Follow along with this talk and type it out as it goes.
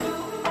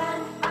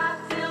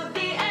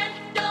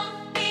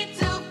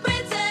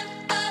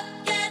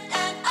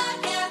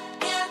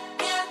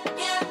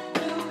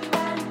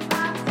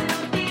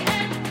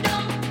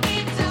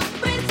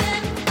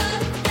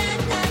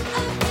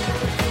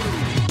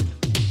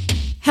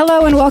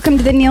Hello and welcome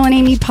to the Neal and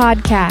Amie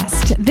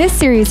podcast. This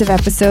series of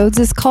episodes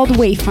is called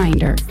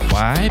Wayfinder.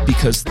 Why?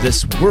 Because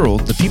this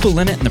world, the people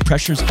in it and the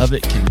pressures of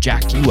it can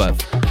jack you up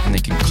and they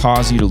can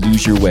cause you to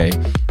lose your way.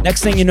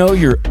 Next thing you know,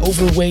 you're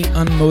overweight,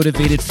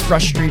 unmotivated,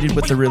 frustrated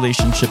with the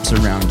relationships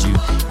around you.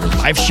 Your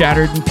life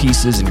shattered in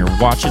pieces and you're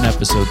watching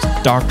episodes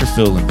of Dr.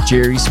 Phil and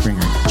Jerry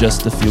Springer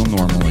just to feel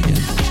normal again.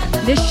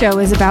 This show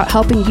is about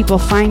helping people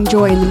find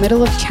joy in the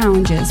middle of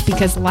challenges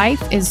because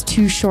life is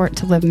too short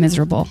to live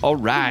miserable. All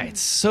right,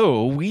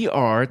 so we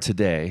are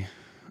today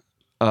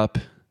up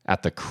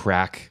at the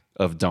crack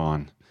of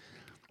dawn.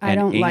 I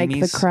don't like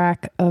the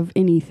crack of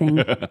anything,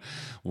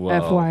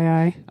 well,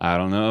 FYI. I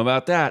don't know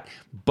about that,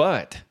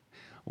 but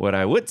what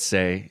I would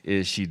say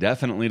is she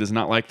definitely does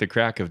not like the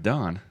crack of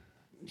dawn.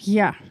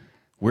 Yeah.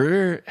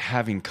 We're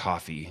having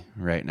coffee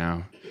right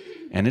now.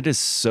 And it is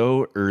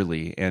so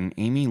early, and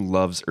Amy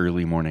loves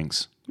early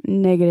mornings.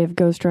 Negative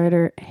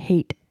ghostwriter,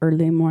 hate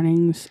early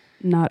mornings,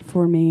 not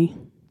for me.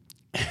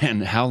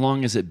 And how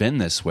long has it been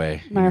this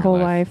way? My whole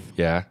life.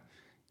 Yeah,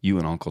 you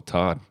and Uncle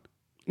Todd.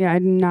 Yeah, I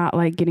do not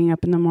like getting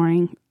up in the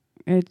morning.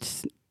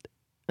 It's,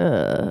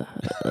 And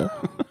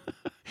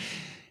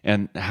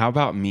how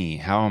about me?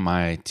 How am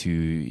I to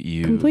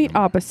you? Complete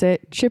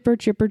opposite. Chipper.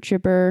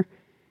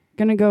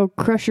 Gonna go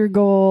crush your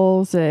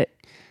goals at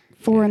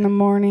 4 in the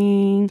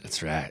morning.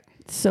 That's right.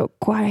 So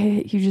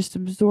quiet, you just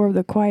absorb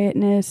the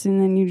quietness,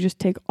 and then you just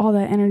take all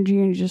that energy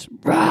and just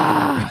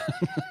rah.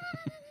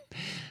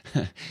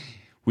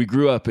 We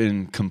grew up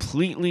in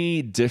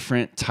completely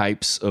different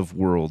types of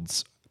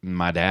worlds.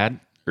 My dad,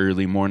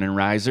 early morning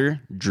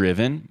riser,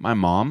 driven. My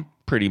mom,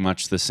 pretty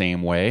much the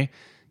same way.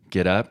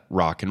 Get up,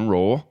 rock and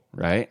roll,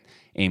 right?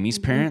 Amy's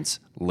parents,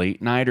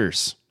 late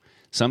nighters.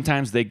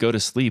 Sometimes they go to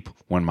sleep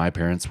when my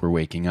parents were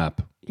waking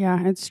up.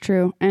 Yeah, it's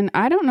true. And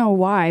I don't know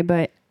why,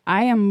 but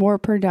I am more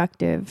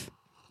productive.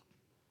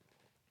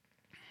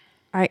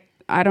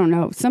 I don't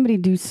know. Somebody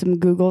do some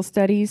Google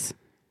studies,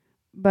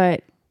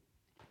 but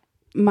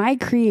my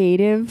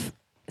creative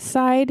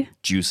side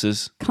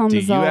juices comes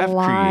alive. Do you have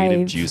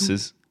creative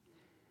juices?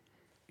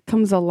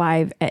 Comes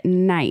alive at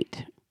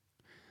night.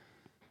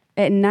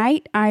 At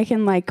night, I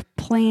can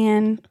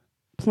plan.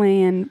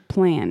 In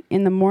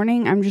the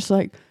morning, I'm just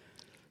like,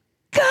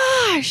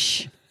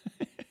 gosh,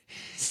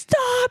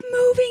 stop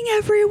moving,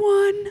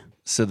 everyone.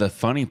 So the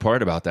funny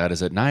part about that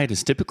is at night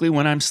is typically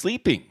when I'm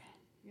sleeping.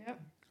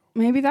 Yep.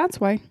 Maybe that's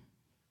why.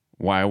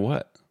 Why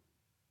what?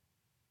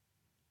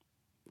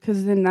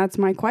 Because then that's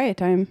my quiet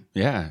time.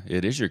 Yeah,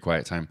 it is your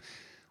quiet time.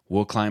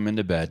 We'll climb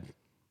into bed.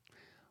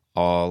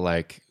 I'll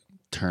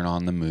turn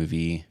on the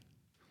movie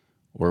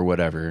or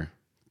whatever.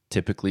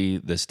 Typically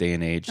this day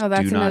and age,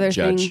 that's do not another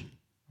judge. thing.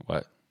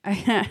 What? I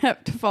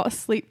have to fall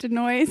asleep to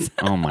noise.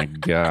 Oh my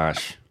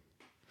gosh.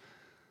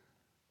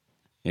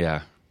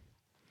 Yeah.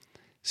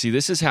 See,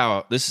 this is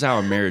how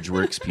a marriage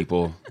works,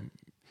 people.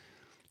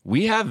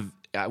 We have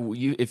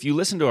if you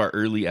listen to our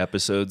early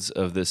episodes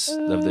of this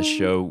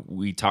show,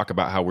 we talk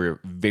about how we're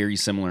very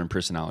similar in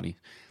personality.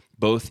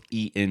 Both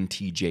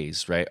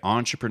ENTJs, right?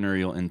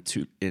 Entrepreneurial,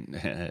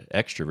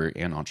 extrovert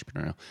and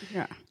entrepreneurial.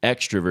 Yeah.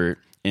 Extrovert,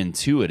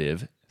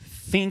 intuitive,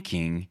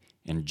 thinking,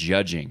 and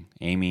judging.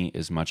 Amy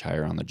is much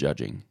higher on the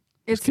judging.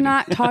 It's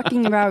not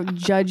talking about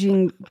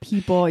judging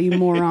people, you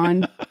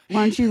moron.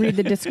 Why don't you read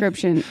the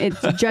description?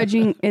 It's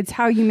judging. It's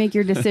how you make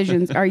your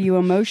decisions. Are you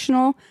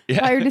emotional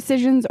by your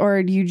decisions,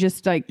 or do you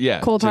just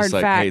cold hard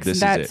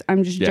facts? Hey,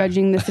 I'm just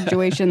judging the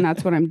situation.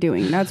 That's what I'm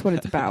doing. That's what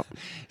it's about.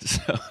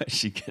 So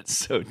she gets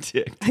so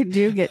ticked. I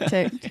do get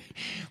ticked.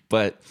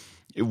 But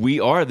we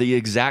are the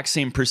exact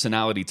same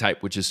personality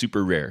type, which is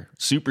super rare.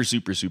 Super,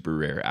 super, super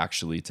rare,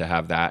 actually, to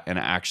have that and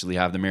actually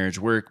have the marriage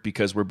work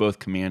because we're both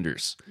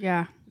commanders.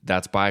 Yeah.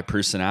 That's by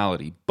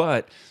personality,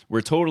 but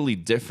we're totally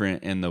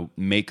different in the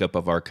makeup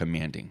of our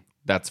commanding.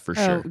 That's for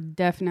sure. Oh,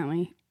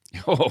 definitely.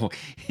 Oh,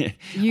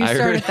 you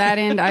start at that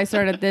end, I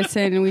start at this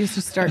end, and we used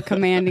to start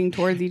commanding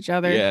towards each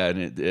other. Yeah,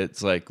 and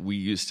it's like we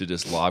used to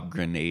just lob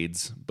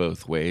grenades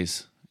both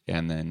ways,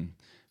 and then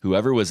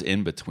whoever was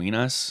in between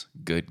us,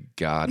 good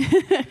God.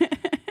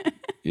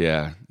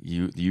 Yeah,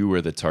 you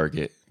were the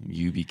target.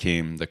 You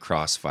became the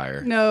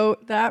crossfire. No,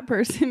 that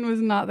person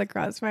was not the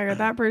crossfire.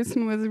 That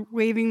person was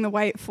waving the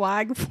white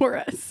flag for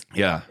us.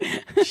 Yeah,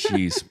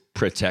 she's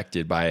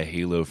protected by a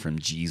halo from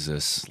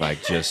Jesus,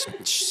 just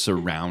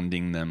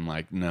surrounding them.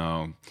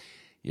 No,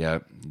 yeah,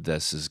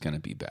 this is going to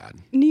be bad.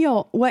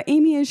 Neal, what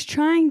Amy is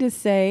trying to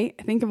say,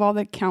 think of all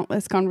the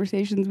countless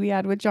conversations we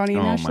had with Johnny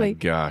and Ashley. Oh my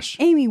gosh.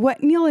 Amy,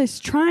 what Neal is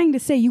trying to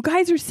say, you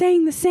guys are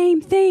saying the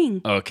same thing.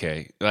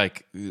 Okay,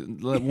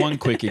 one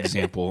quick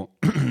example,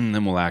 and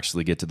then we'll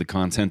actually get to the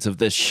contents of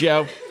this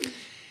show.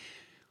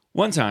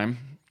 One time,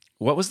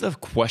 what was the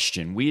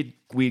question? We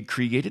had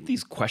created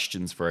these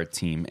questions for our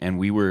team, and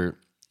we were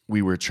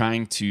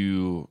trying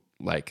to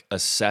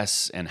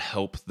assess and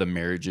help the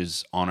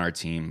marriages on our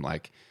team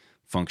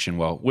function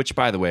well, which,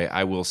 by the way,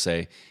 I will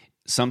say,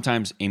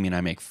 sometimes Amy and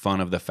I make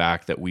fun of the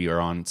fact that we are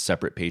on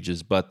separate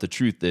pages, but the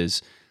truth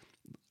is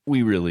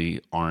we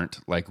really aren't.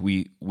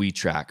 We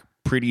track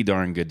pretty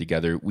darn good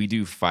together. We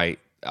do fight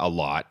a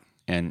lot,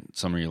 And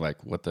some of you are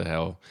like, what the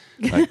hell?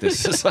 Like,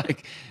 this is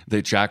like,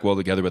 they track well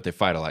together, but they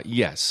fight a lot.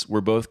 Yes,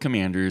 we're both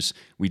commanders.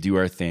 We do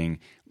our thing.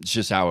 It's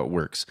just how it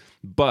works.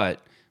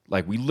 But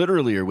like, we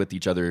literally are with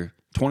each other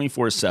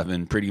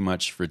 24/7 pretty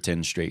much for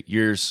 10 straight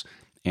years.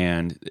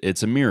 And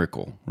it's a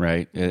miracle,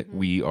 right?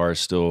 We are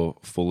still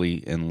fully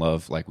in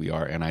love like we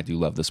are. And I do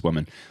love this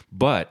woman.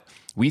 But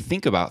we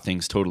think about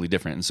things totally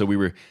different. And so we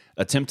were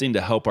attempting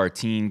to help our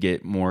team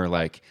get more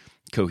like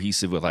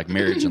cohesive with like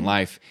marriage and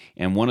life.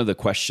 And one of the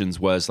questions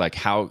was like,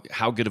 how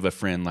good of a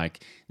friend,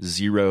 like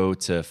 0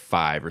 to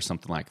 5 or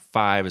something. Like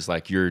 5 is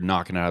like you're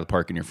knocking it out of the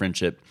park in your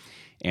friendship,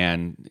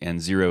 and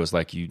 0 is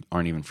like you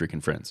aren't even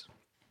freaking friends.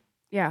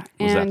 Yeah.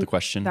 Was that the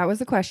question? That was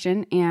the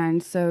question.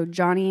 And so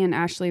Johnny and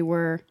Ashley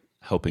were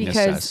helping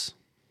assess.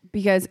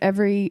 Because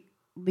every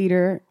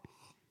leader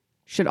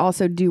should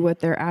also do what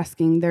they're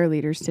asking their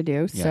leaders to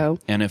do. Yeah. So,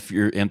 and if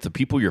the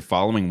people you're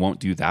following won't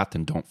do that,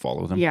 then don't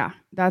follow them.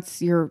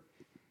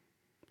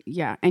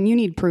 Yeah, and you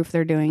need proof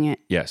they're doing it.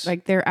 Yes.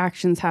 Like their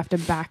actions have to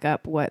back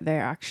up what they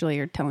actually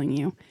are telling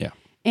you. Yeah.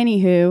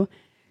 Anywho,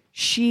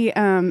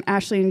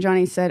 Ashley and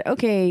Johnny said,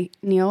 okay,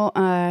 Neal,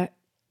 0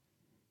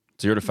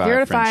 to 5 0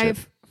 to friendship.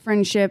 5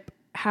 friendship.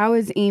 How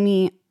is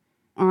Amie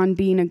on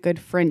being a good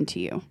friend to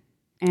you?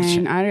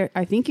 And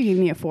I think you gave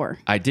me a 4.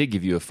 I did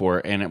give you a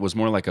 4, and it was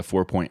more like a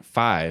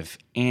 4.5.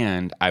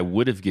 And I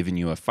would have given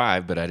you a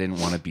 5, but I didn't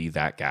want to be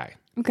that guy.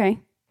 Okay.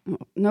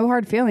 No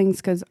hard feelings,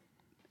 because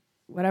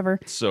whatever.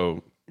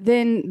 So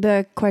then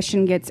the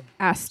question gets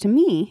asked to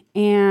me,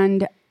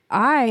 and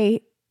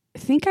I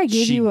think I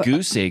gave you She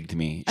goose egged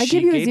me. I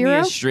gave you a 0? Me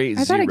a straight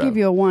 0. I thought I gave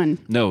you a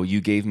 1. No, you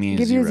gave me a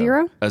 0. Give you a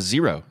 0? A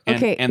 0.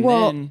 Okay, and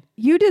well, then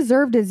you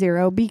deserved a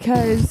 0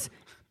 because...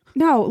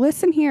 No,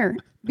 listen here.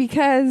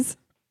 Because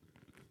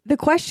the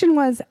question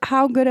was,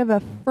 how good of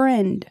a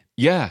friend?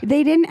 Yeah.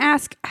 They didn't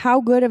ask how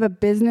good of a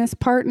business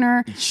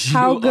partner.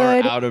 How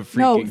good? Are out of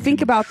no,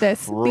 think about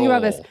this. Think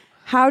about this.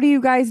 How do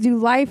you guys do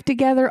life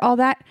together? All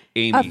that.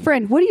 Amie. A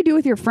friend. What do you do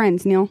with your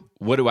friends, Neal?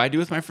 What do I do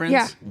with my friends?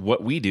 Yeah.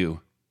 What we do.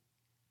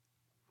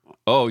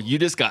 Oh, you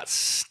just got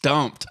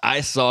stumped.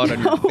 I saw it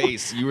on your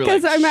face. You were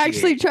like, because I'm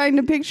actually trying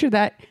to picture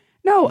that.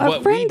 No,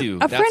 what friend. We do.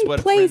 A That's friend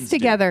what plays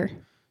together.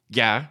 Do.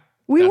 Yeah.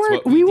 We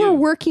were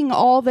working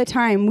all the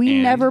time.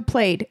 We never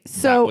played.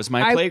 So that was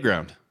my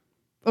playground.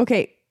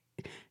 Okay.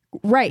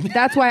 Right.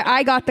 That's why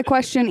I got the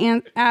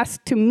question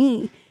asked to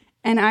me,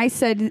 and I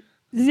said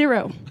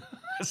 0.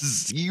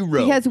 0.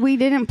 Because we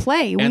didn't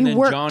play. And we then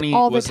worked Johnny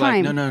all the was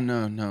time. like,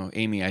 no,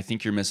 Amie, I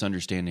think you're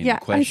misunderstanding the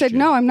question. I said,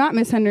 no, I'm not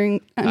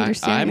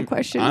misunderstanding the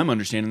question. I'm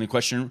understanding the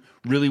question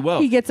really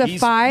well. He gets a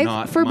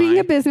 5 for being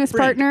a business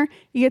partner.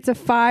 He gets a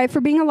 5 for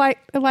being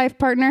a life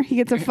partner. He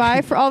gets a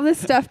 5 for all this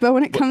stuff. But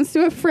when it comes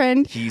to a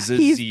friend, he's a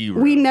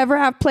 0. We never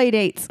have play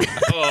dates.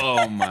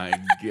 Oh my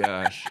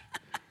gosh.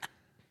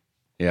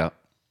 Yeah.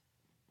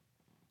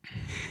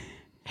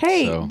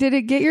 Hey, so, did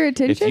it get your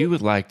attention? If you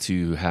would like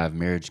to have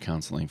marriage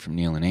counseling from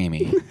Neal and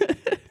Amie,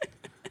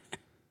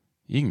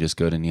 you can just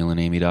go to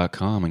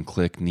nealandamie.com and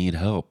click Need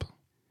Help.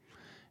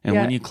 And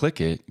when you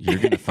click it, you're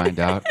going to find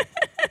out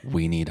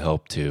we need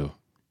help too.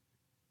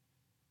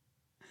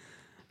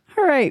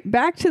 All right,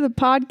 back to the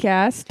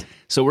podcast.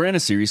 So we're in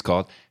a series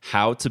called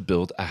How to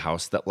Build a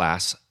House That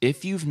Lasts.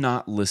 If you've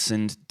not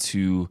listened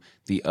to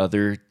the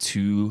other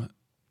 2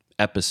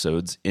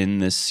 episodes in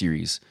this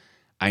series,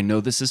 I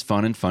know this is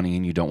fun and funny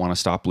and you don't want to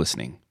stop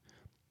listening,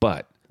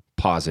 but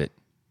pause it.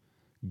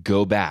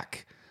 Go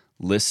back.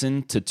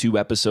 Listen to 2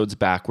 episodes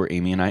back where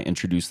Amie and I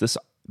introduced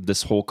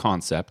this whole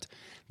concept.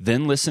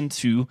 Then listen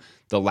to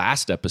the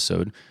last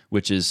episode,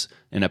 which is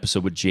an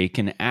episode with Jake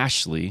and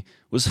Ashley.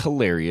 It was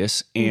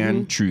hilarious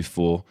and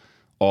truthful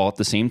all at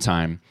the same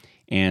time.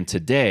 And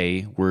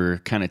today we're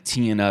kind of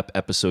teeing up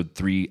episode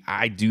 3.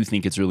 I do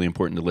think it's really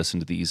important to listen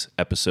to these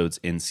episodes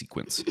in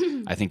sequence.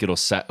 I think it'll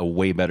set a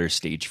way better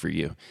stage for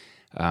you.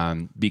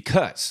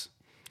 Because,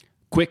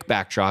 quick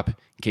backdrop, in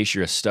case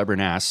you're a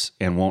stubborn ass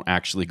and won't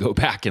actually go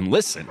back and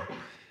listen.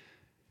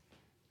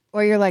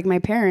 Or you're like my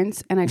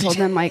parents, and I told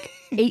them like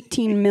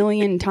 18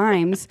 million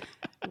times,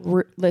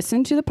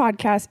 listen to the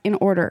podcast in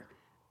order.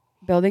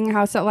 Building a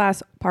House That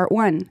Lasts, part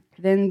 1.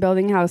 Then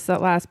Building a House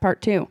That Lasts,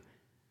 part 2.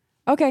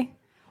 Okay.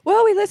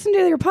 Well, we listened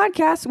to your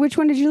podcast. Which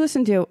one did you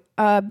listen to?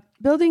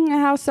 Building a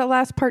House That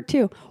Lasts, part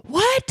 2.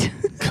 What?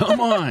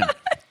 Come on.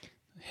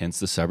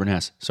 Hence the stubborn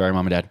ass. Sorry,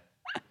 Mom and Dad.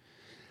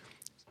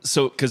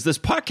 So, because this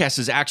podcast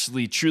is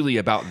actually truly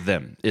about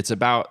them. It's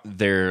about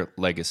their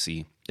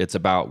legacy. It's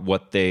about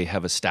what they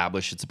have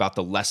established. It's about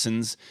the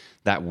lessons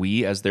that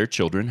we as their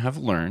children have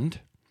learned,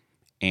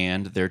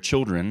 and their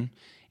children,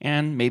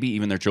 and maybe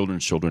even their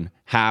children's children,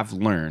 have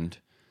learned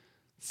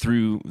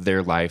through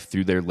their life,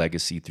 through their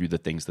legacy, through the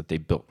things that they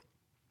built.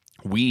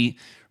 We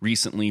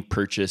recently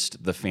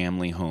purchased the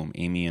family home.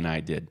 Amie and I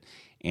did.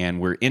 And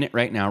we're in it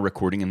right now,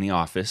 recording in the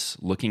office,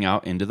 looking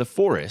out into the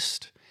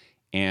forest.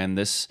 And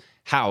this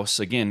house,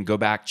 again, go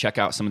back, check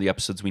out some of the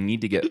episodes. We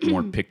need to get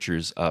more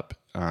pictures up.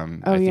 I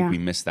think we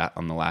missed that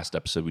on the last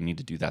episode. We need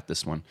to do that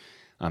this one.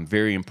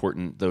 Very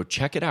important, though.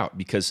 Check it out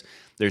because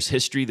there's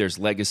history, there's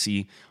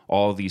legacy,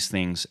 all these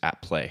things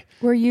at play.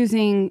 We're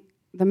using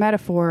the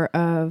metaphor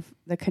of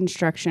the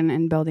construction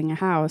and building a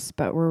house,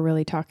 but we're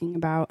really talking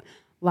about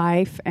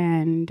life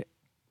and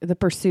the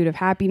pursuit of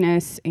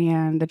happiness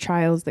and the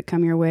trials that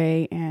come your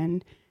way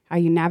and how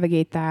you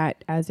navigate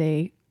that as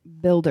a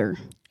builder.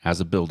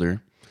 As a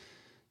builder,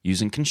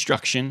 using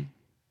construction,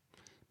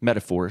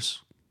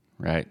 metaphors,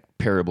 right?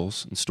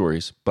 Parables and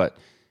stories, but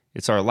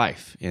it's our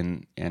life.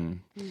 And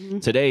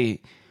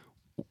today,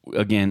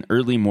 again,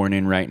 early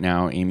morning right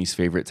now, Amy's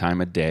favorite time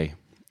of day,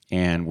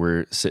 and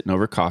we're sitting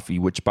over coffee,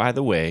 which, by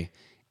the way,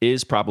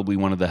 is probably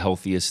one of the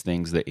healthiest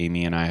things that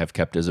Amy and I have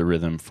kept as a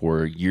rhythm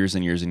for years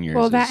and years and years.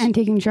 Well, that and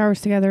taking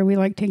showers together. We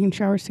like taking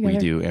showers together. We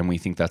do, and we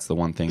think that's the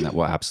one thing that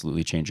will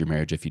absolutely change your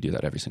marriage if you do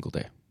that every single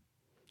day.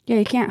 Yeah,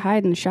 you can't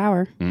hide in the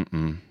shower.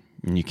 And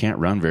you can't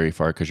run very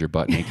far because you're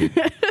butt naked,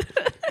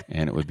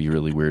 and it would be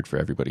really weird for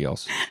everybody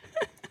else.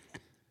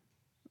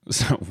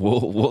 So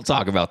we'll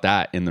talk about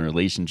that in the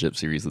relationship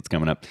series that's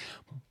coming up.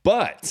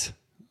 But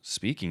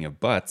speaking of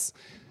butts,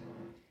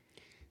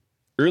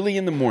 early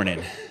in the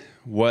morning,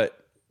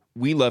 what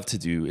we love to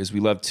do is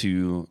we love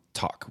to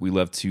talk. We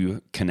love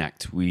to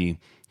connect.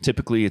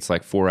 Typically it's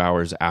like 4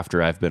 hours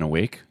after I've been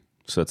awake.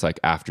 So it's like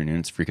afternoon.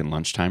 It's freaking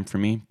lunchtime for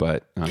me.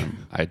 But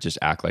I just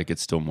act like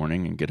it's still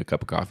morning and get a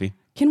cup of coffee.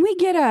 Can we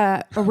get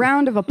a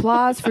round of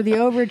applause for the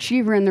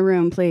overachiever in the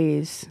room,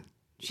 please?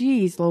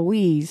 Jeez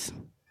Louise.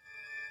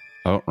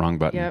 Oh, wrong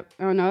button. Yep.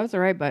 Oh, no, it's the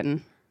right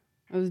button.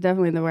 It was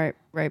definitely the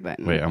right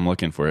button. Wait, I'm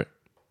looking for it.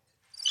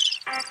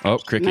 Oh,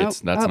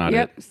 crickets. Nope. That's not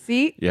it. it.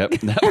 See? Yep.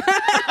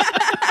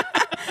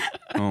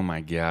 Oh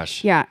my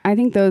gosh. Yeah, I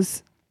think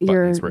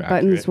your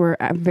buttons were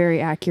very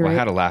accurate. Well, I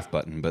had a laugh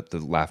button, but the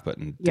laugh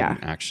button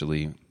didn't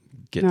actually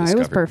get discovered. No, it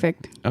was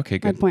perfect. Okay,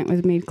 good. My point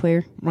was made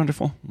clear.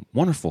 Wonderful.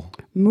 Wonderful.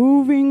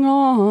 Moving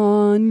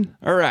on.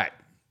 All right.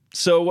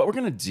 So what we're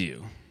going to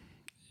do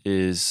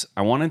is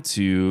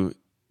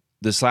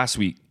this last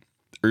week,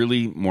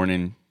 early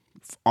morning,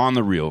 on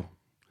the reel,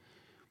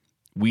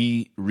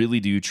 we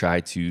really do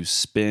try to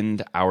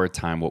spend our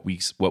time, what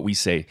we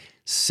say,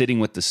 sitting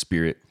with the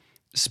Spirit,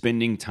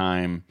 spending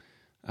time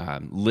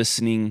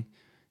listening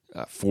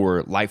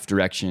for life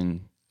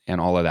direction and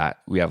all of that.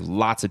 We have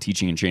lots of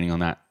teaching and training on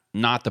that.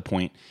 Not the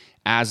point.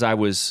 As I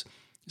was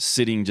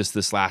sitting just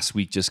this last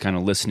week, just kind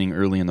of listening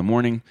early in the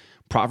morning,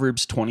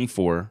 Proverbs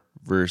 24,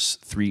 verse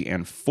 3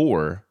 and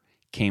 4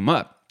 came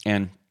up.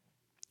 And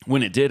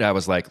when it did, I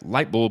was like,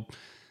 light bulb,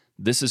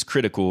 this is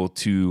critical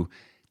to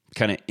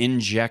kind of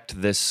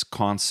inject this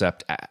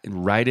concept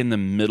right in the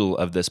middle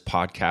of this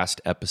podcast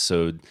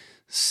episode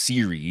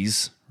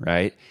series,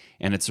 right?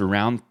 And it's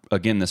around,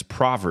 again, this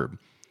proverb.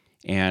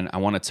 And I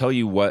want to tell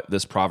you what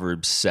this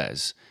proverb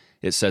says.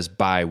 It says,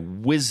 by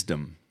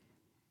wisdom,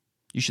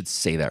 you should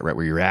say that right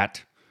where you're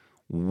at.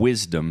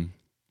 Wisdom,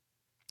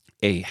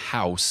 a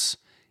house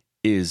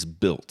is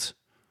built.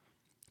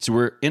 So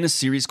we're in a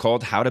series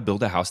called How to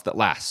Build a House That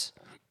Lasts.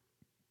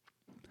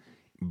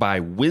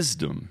 By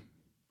wisdom,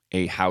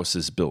 a house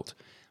is built.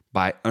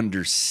 By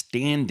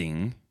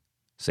understanding,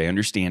 say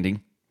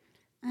understanding.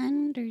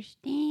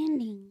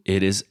 Understanding.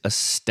 It is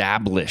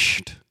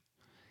established.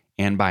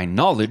 And by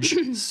knowledge,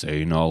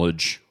 say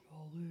knowledge.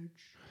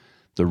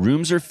 The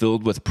rooms are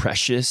filled with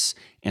precious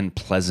and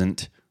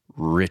pleasant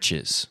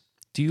riches.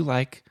 Do you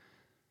like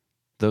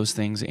those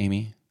things,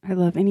 Amy? I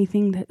love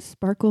anything that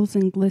sparkles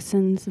and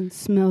glistens and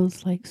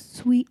smells like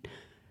sweet,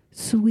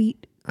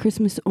 sweet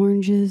Christmas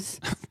oranges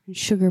and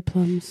sugar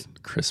plums.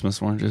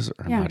 Christmas oranges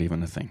are not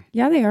even a thing.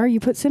 Yeah, they are.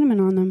 You put cinnamon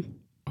on them.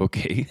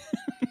 Okay.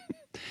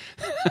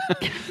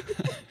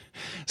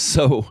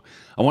 So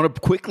I want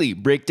to quickly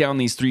break down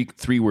these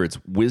three words: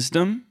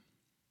 wisdom,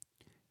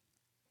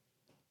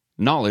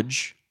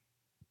 knowledge,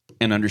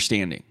 and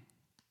understanding.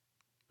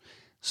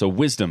 So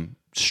wisdom,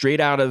 straight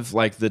out of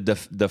like the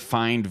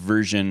defined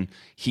version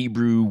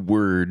Hebrew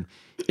word,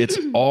 it's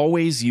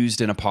always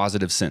used in a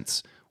positive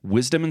sense.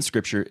 Wisdom in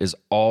Scripture is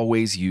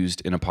always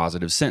used in a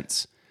positive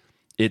sense.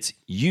 It's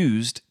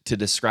used to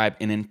describe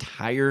an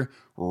entire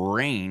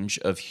range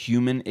of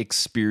human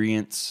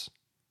experience.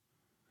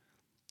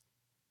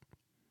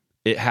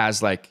 It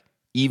has like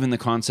even the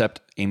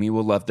concept, Amy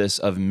will love this,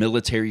 of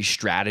military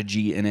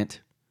strategy in it.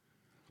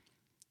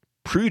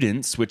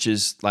 Prudence, which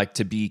is like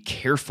to be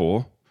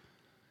careful.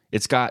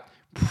 It's got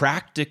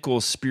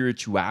practical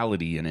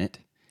spirituality in it.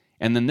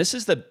 And then this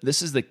is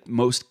the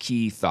most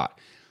key thought.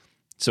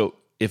 So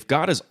if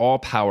God is all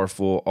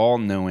powerful, all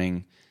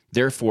knowing,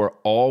 therefore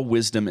all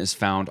wisdom is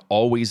found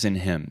always in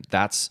him.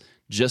 That's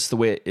just the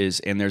way it is.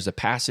 And there's a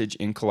passage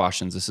in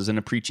Colossians. This isn't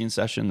a preaching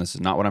session. This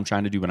is not what I'm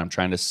trying to do, but I'm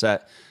trying to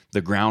set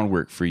the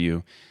groundwork for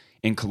you.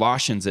 In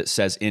Colossians, it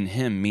says, in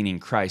him, meaning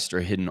Christ,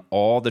 are hidden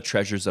all the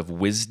treasures of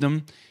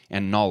wisdom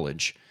and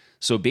knowledge.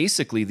 So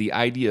basically, the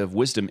idea of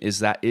wisdom is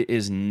that it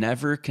is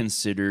never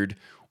considered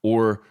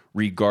or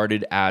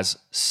regarded as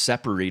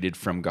separated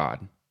from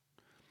God.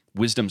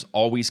 Wisdom's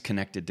always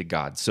connected to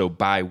God. So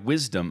by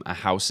wisdom, a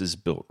house is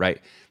built, right?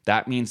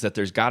 That means that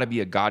there's got to be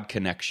a God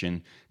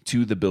connection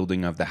to the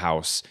building of the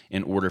house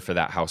in order for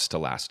that house to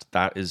last.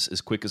 That is as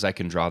quick as I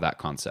can draw that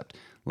concept.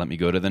 Let me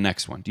go to the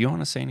next one. Do you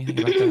want to say anything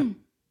about that?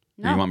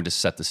 No. Or you want me to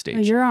set the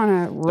stage? You're on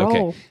a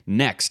roll. Okay.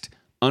 Next,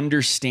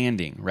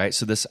 understanding, right?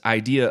 So this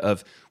idea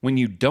of when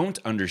you don't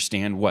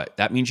understand what?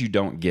 That means you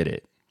don't get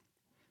it.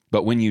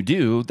 But when you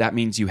do, that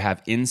means you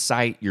have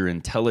insight, you're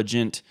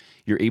intelligent,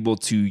 you're able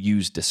to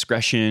use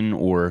discretion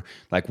or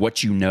like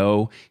what you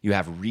know, you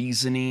have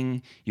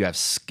reasoning, you have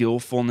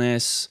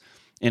skillfulness,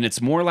 and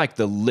it's more like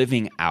the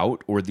living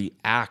out or the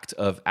act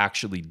of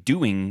actually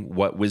doing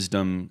what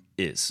wisdom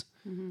is.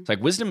 It's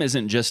like wisdom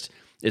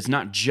it's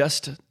not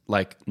just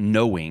like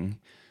knowing,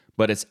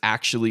 but it's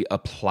actually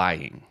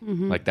applying.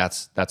 Like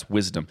that's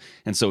wisdom.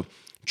 And so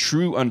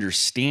true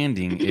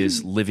understanding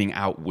is living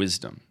out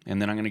wisdom.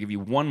 And then I'm going to give you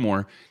one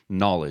more,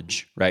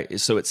 knowledge, right?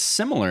 So it's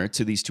similar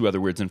to these two other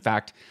words. In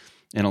fact,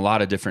 in a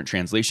lot of different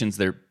translations,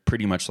 they're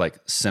pretty much like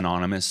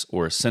synonymous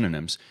or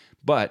synonyms.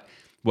 But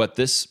what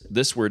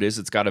this word is,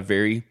 it's got a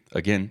very,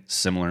 again,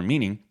 similar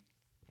meaning.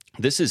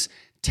 This is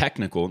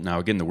technical. Now,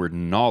 again, the word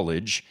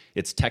knowledge,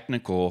 it's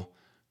technical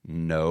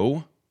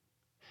know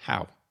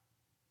how.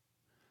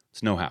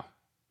 It's know how.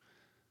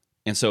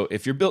 And so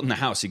if you're building a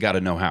house, you got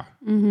to know how,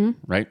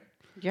 right?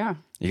 Yeah.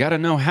 You got to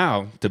know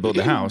how to build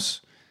a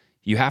house.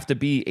 You have to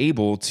be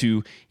able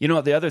to,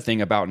 the other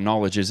thing about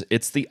knowledge is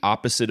it's the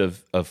opposite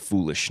of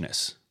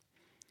foolishness.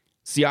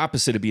 It's the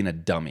opposite of being a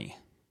dummy,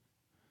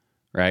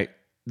 right?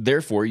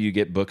 Therefore, you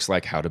get books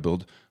like How to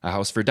Build a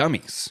House for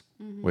Dummies,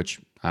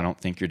 which I don't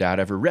think your dad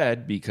ever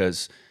read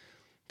because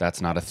that's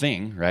not a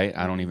thing, right?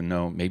 I don't even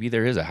know. Maybe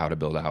there is a How to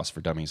Build a House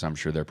for Dummies. I'm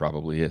sure there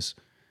probably is.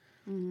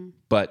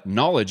 But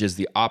knowledge is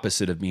the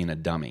opposite of being a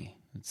dummy.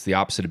 It's the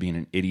opposite of being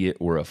an idiot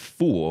or a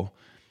fool.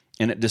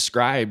 And it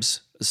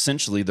describes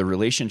essentially the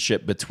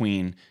relationship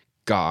between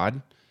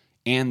God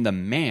and the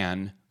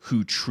man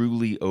who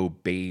truly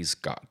obeys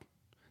God.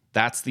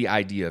 That's the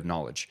idea of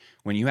knowledge.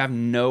 When you have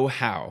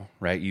know-how,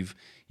 right?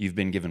 You've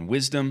been given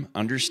wisdom,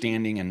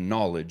 understanding, and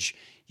knowledge.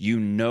 You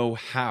know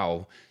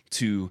how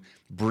to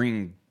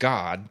bring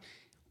God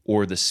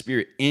or the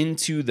Spirit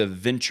into the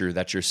venture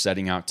that you're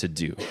setting out to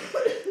do.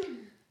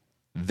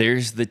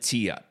 There's the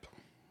tee up,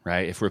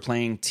 right? If we're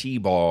playing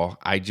t-ball,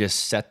 I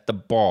just set the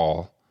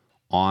ball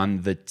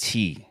on the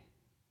tee.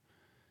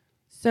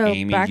 So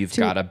Amy, you've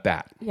got a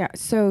bat. Yeah.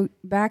 So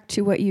back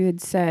to what you had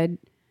said,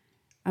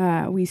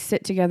 we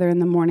sit together in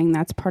the morning.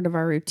 That's part of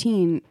our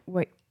routine.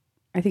 What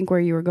I think where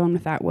you were going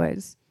with that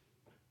was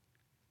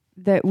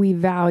that we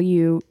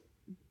value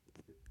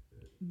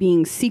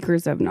being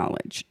seekers of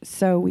knowledge.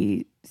 So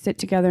we sit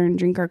together and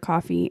drink our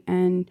coffee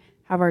and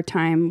have our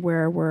time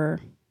where we're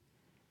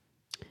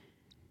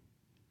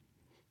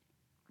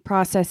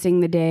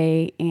processing the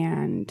day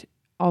and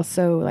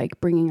also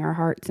like bringing our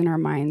hearts and our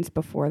minds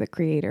before the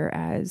Creator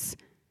as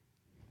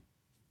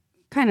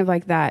kind of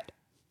like that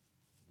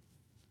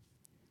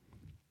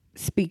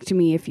speak to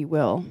me, if you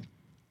will.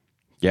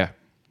 Yeah.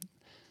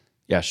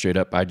 Yeah, straight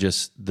up. I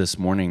just this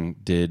morning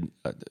did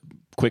a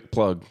quick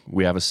plug.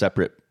 We have a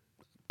separate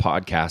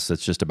podcast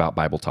that's just about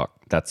Bible talk.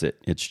 That's it.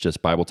 It's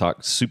just Bible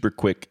talk, super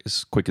quick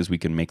as we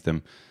can make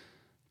them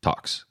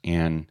talks.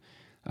 And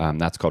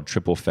that's called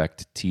Triple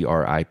Effect,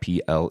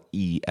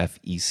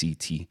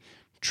 TRIPLEFECT,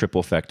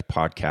 Triple Effect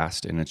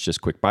Podcast. And it's just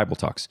quick Bible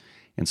talks.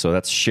 And so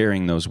that's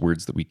sharing those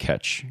words that we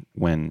catch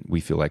when we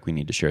feel like we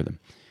need to share them.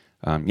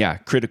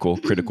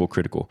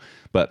 Critical.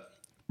 But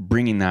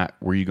bringing that,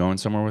 were you going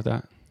somewhere with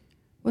that?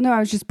 Well, no, I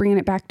was just bringing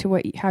it back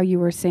to how you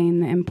were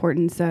saying the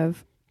importance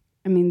of,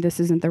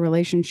 this isn't the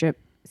relationship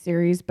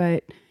series,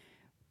 but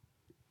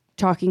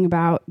talking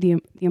about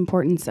the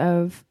importance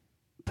of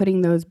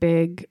putting those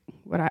big,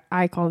 what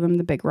I call them,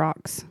 the big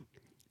rocks.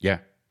 Yeah.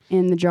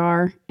 In the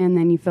jar, and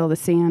then you fill the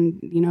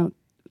sand,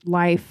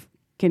 life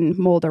can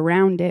mold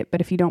around it,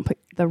 but if you don't put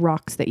the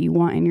rocks that you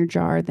want in your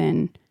jar,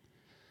 then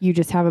you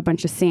just have a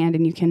bunch of sand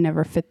and you can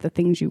never fit the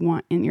things you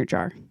want in your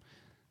jar.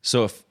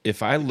 So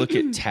if I look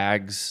at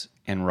Tags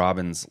and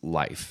Robin's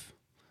life,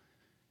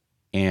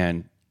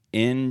 and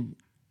I'm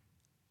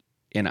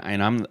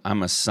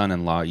a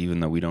son-in-law, even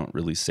though we don't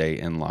really say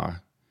in-law.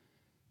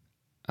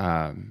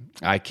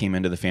 I came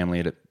into the family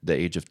at the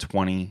age of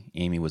 20.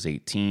 Amy was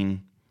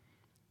 18,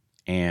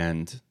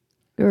 and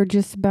we were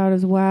just about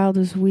as wild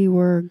as we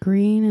were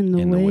green in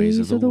the ways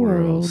of the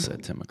world,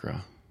 said Tim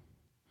McGraw.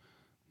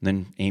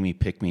 Then Amy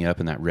picked me up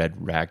in that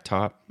red rag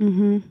top.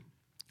 Mm-hmm.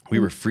 We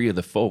were free of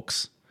the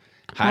folks.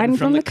 Hiding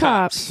from the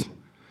cops.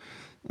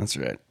 That's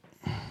right.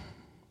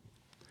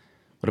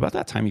 What about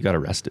that time you got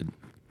arrested?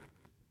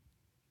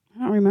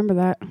 I don't remember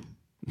that.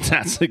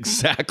 That's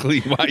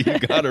exactly why you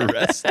got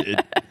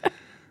arrested.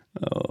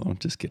 Oh,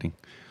 just kidding.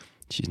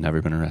 She's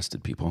never been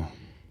arrested, people.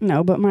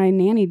 No, but my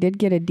nanny did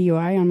get a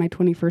DUI on my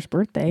 21st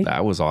birthday.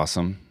 That was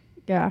awesome.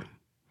 Yeah.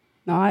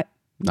 Not.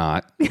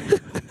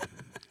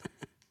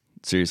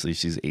 Seriously,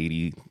 she's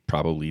 80,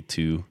 probably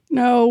too.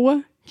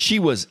 No. She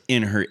was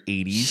in her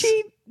 80s.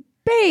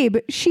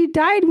 She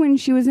died when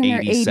she was in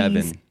 87.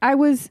 her 80s. I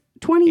was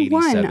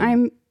 21.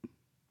 87.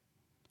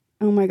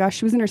 Oh my gosh,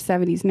 she was in her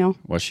 70s. No.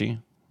 Was she?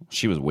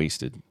 She was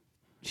wasted.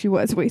 She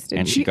was wasted.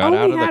 And she got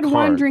out of the car. She only had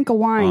one drink of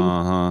wine.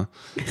 Uh-huh.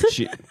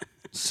 She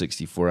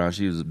 64 hours.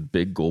 She was a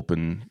big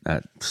gulping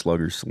at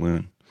Slugger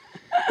Saloon.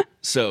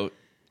 So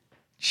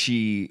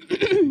she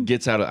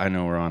gets out of, I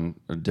know we're on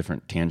a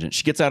different tangent.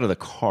 She gets out of the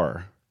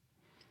car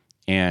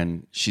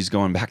and she's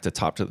going back to the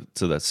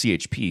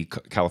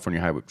CHP,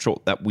 California Highway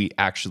Patrol, that we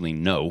actually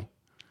know.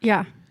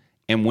 Yeah.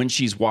 And when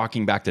she's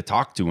walking back to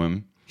talk to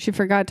him, she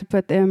forgot to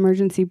put the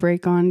emergency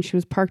brake on. She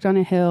was parked on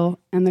a hill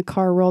and the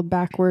car rolled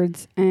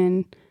backwards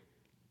and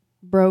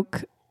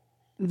broke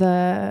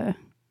the...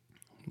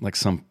 Like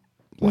some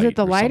light. Was it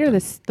the light something. or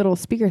this little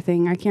speaker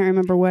thing? I can't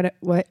remember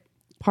what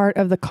part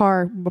of the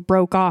car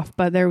broke off,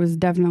 but there was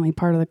definitely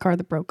part of the car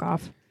that broke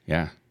off.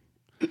 Yeah.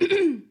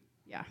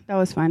 Yeah, that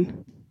was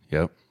fun.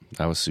 Yep.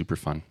 That was super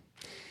fun.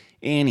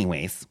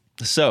 Anyways,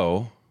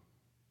 so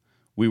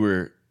we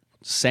were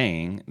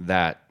saying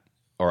that,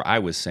 or I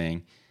was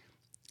saying,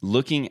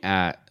 looking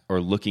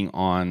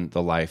on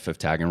the life of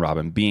Tag and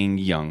Robin, being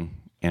young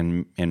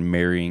and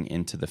marrying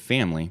into the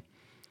family,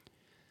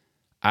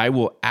 I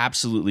will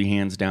absolutely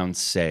hands down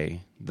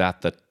say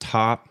that the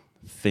top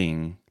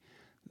thing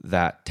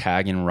that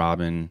Tag and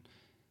Robin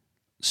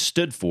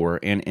stood for,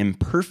 and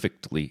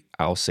imperfectly,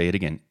 I'll say it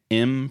again,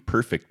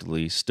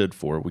 imperfectly stood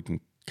for, we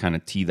can kind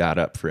of tee that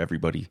up for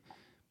everybody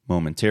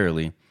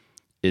momentarily,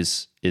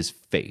 is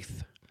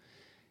faith.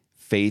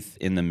 Faith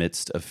in the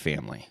midst of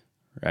family,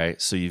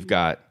 right? So you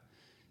got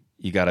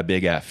a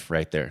big F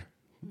right there.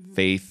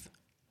 Faith,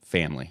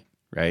 family,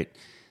 right?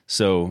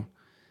 So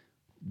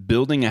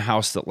building a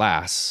house that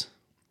lasts,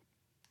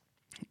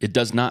 it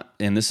does not,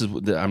 and this is,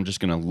 I'm just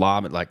going to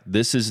lob it, like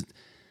this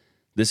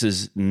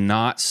is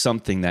not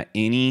something that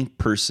any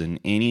person,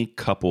 any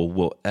couple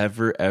will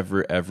ever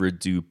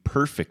do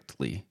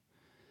perfectly.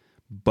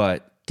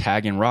 But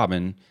Tag and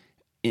Robin,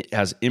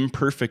 as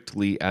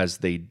imperfectly as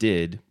they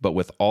did, but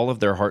with all of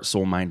their heart,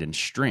 soul, mind, and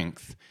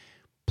strength,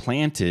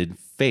 planted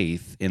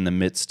faith in the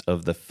midst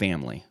of the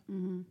family.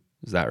 Mm-hmm.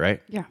 Is that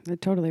right? Yeah,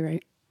 that's totally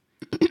right.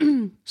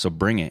 So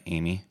bring it,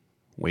 Amy.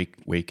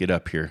 Wake it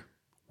up here.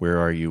 Where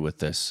are you with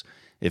this?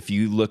 If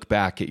you look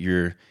back at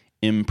your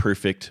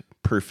imperfect,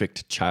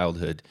 perfect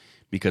childhood,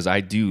 because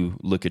I do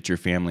look at your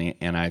family,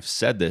 and I've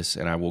said this,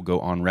 and I will go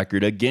on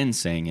record again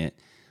saying it,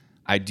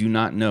 I do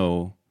not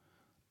know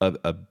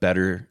a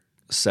better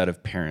set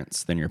of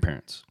parents than your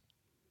parents.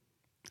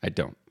 I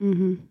don't.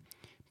 Mm-hmm.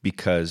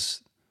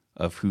 Because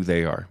of who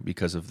they are,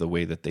 because of the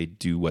way that they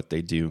do what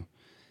they do.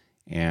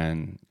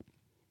 And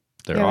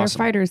they're awesome.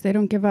 They're fighters. They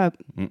don't give up.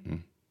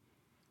 Mm-mm.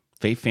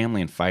 Faith,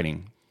 family, and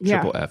fighting.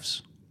 Triple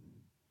Fs.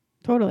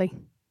 Totally.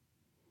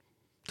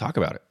 Talk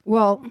about it.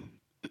 Well,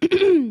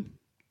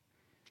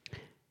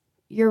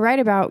 you're right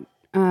about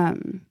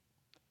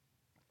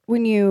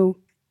when you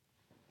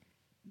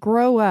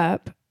grow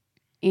up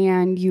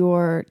and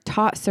you're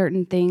taught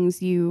certain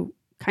things, you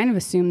kind of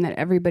assume that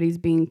everybody's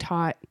being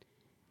taught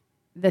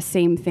the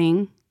same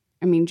thing.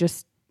 I mean,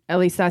 just at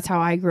least that's how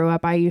I grew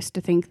up. I used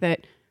to think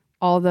that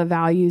all the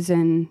values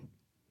and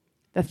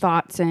the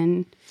thoughts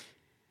and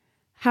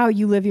how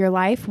you live your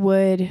life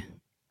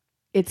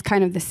it's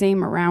kind of the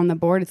same around the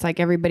board. It's like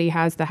everybody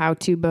has the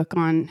how-to book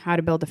on how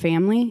to build a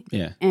family.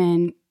 Yeah.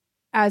 And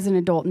as an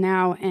adult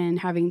now and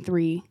having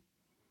 3,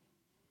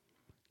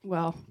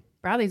 well,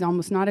 Bradley's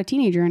almost not a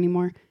teenager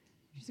anymore.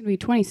 She's going to be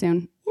 20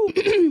 soon.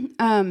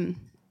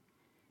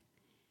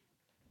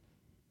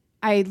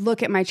 I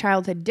look at my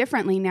childhood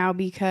differently now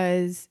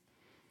because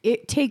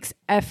it takes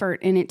effort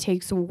and it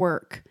takes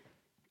work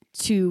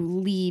to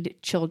lead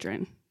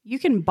children. You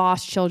can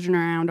boss children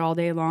around all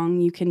day long.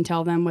 You can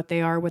tell them what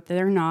they are, what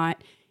they're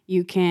not.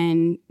 You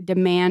can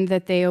demand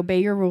that they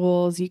obey your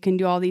rules. You can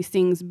do all these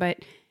things, but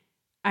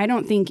I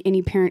don't think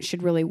any parent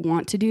should really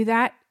want to do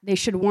that. They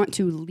should want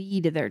to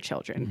lead their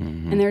children.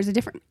 Mm-hmm. And there's a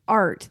different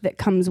art that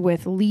comes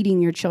with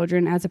leading your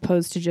children as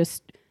opposed to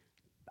just,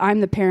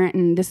 I'm the parent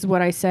and this is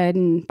what I said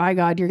and by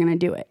God, you're going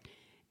to do it.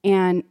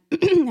 And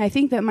I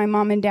think that my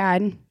mom and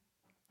dad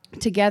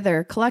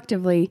together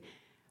collectively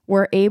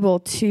were able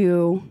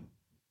to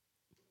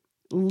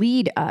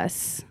lead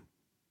us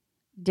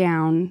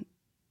down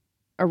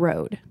a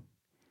road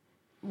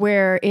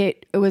where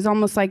it was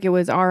almost like it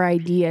was our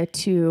idea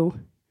to,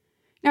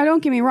 now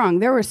don't get me wrong,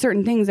 there were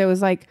certain things that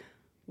was like,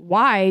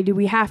 why do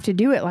we have to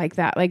do it like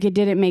that? Like it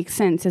didn't make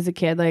sense as a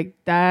kid. Like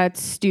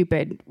that's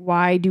stupid.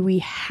 Why do we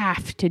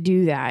have to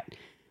do that?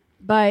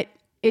 But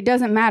it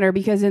doesn't matter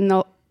because in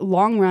the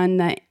long run,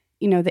 the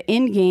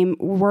end game,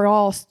 we're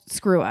all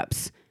screw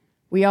ups.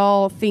 We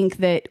all think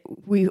that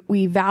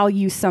we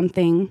value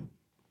something.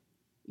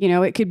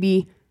 It could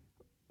be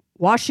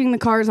washing the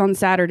cars on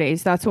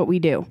Saturdays. That's what we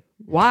do.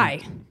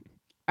 Why?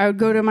 I would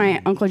go to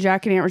my Uncle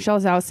Jack and Aunt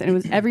Rochelle's house, and it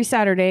was every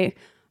Saturday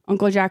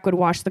Uncle Jack would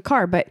wash the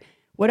car. But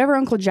whatever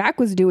Uncle Jack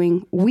was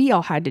doing, we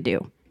all had to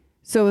do.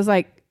 So it was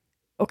like,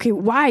 okay,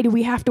 why do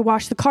we have to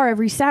wash the car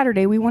every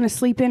Saturday? We want to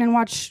sleep in and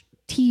watch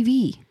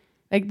TV.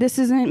 Like, this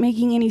isn't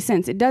making any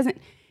sense. It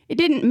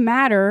didn't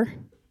matter.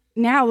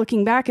 Now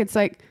looking back, it's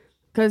like,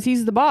 because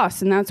he's the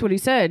boss and that's what he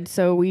said.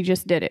 So we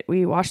just did it.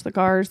 We washed the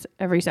cars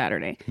every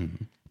Saturday.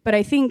 Mm-hmm. But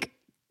I think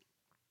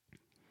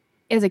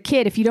as a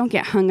kid, if you don't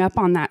get hung up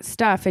on that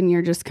stuff and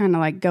you're just kind of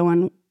like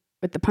going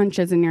with the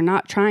punches and you're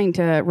not trying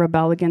to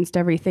rebel against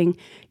everything,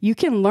 you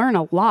can learn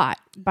a lot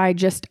by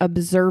just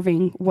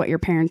observing what your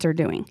parents are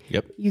doing.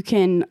 Yep. You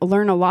can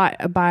learn a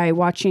lot by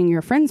watching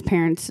your friends'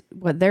 parents,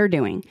 what they're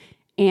doing,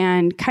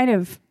 and kind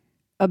of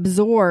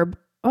absorb,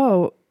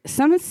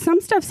 some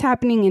stuff's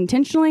happening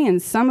intentionally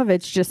and some of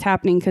it's just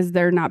happening because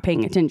they're not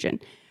paying attention.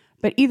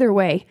 But either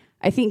way,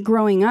 I think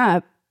growing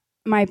up,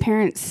 my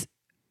parents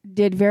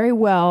did very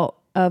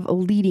well of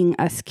leading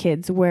us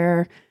kids,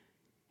 where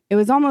it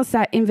was almost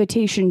that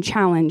invitation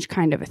challenge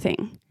kind of a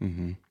thing.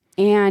 Mm-hmm.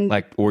 And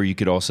like, or you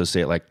could also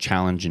say it like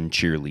challenge and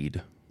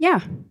cheerlead.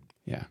 Yeah.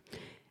 Yeah.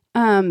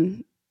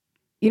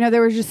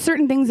 There was just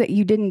certain things that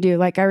you didn't do.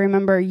 Like I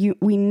remember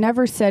we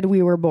never said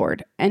we were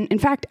bored. And in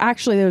fact,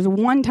 actually there was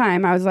one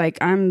time I was like,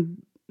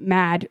 I'm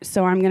mad.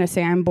 So I'm going to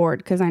say I'm bored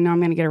because I know I'm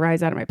going to get a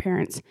rise out of my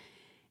parents.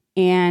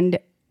 And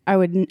I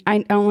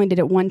only did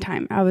it one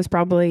time. I was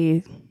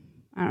probably,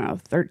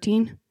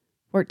 13,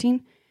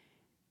 14.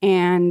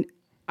 And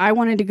I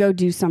wanted to go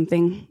do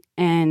something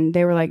and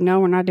they were like, no,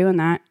 we're not doing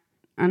that.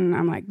 And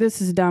I'm like,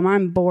 this is dumb.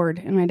 I'm bored.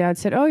 And my dad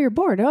said, oh, you're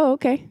bored. Oh,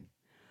 okay.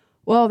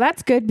 Well,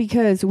 that's good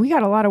because we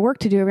got a lot of work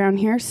to do around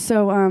here.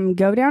 So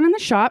go down in the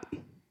shop,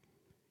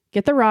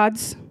 get the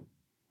rods,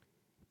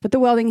 put the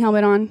welding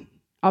helmet on.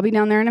 I'll be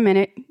down there in a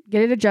minute.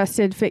 Get it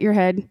adjusted, fit your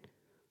head.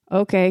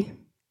 Okay.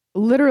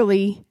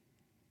 Literally,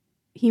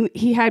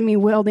 he had me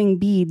welding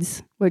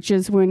beads, which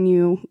is when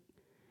you...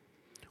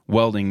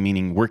 Welding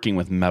meaning working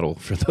with metal,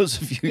 for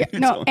those of you who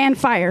don't. And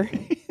fire.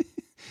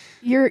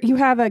 You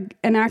have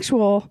an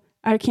actual,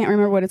 I can't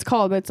remember what it's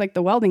called, but it's like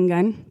the welding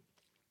gun.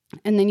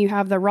 And then you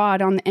have the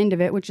rod on the end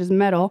of it, which is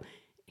metal,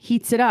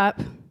 heats it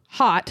up,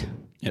 hot.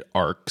 It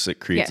arcs, it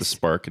creates a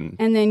spark and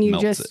then you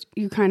melts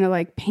you kind of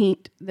like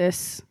paint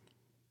this,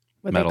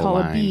 what metal they call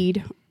line. A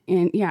bead.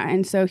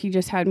 And so he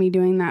just had me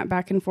doing that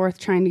back and forth,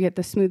 trying to get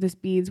the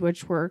smoothest beads,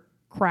 which were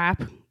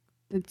crap.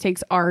 It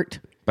takes art.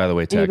 By the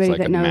way, Tech's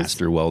like a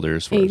master welder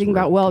as far as anything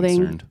about welding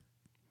concerned.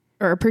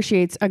 Or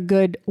appreciates a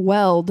good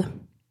weld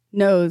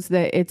knows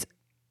that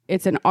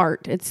it's an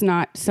art. It's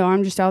not. So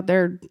I'm just out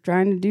there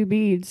trying to do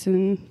beads,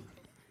 and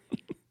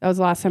that was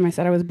the last time I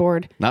said I was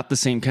bored. Not the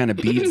same kind of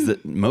beads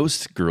that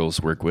most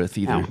girls work with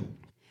either. No.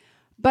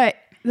 But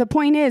the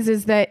point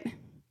is that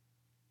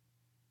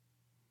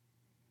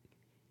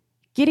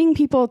getting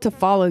people to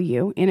follow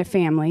you in a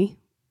family,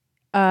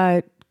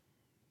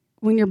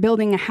 when you're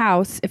building a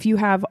house, if you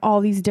have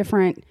all these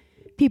different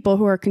people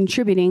who are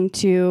contributing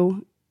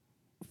to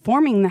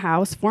forming the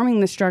house,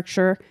 forming the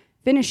structure,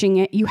 finishing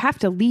it, you have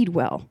to lead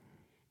well.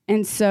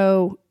 And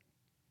so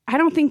I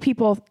don't think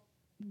people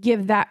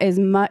give that as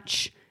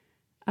much,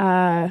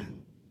 high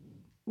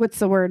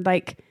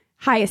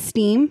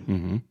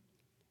esteem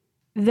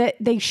that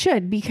they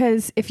should,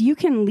 because if you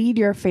can lead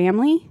your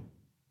family,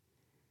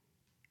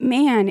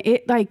 man,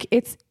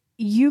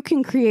 you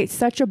can create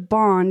such a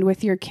bond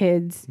with your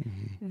kids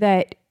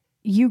that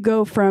you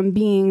go from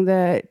being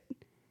the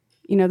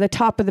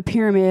top of the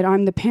pyramid,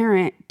 I'm the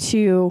parent,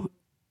 to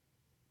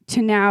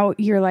now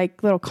you're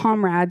like little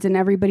comrades and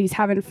everybody's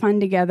having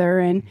fun together.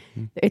 And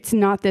it's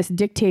not this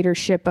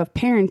dictatorship of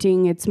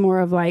parenting. It's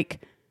more of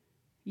like,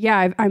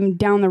 yeah, I'm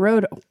down the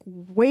road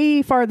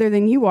way farther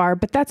than you are,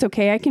 but that's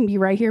okay. I can be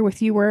right here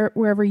with you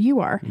wherever you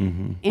are.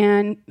 Mm-hmm.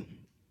 And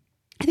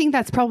I think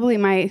that's probably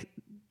my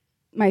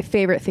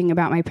favorite thing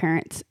about my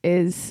parents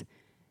is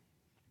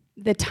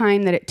the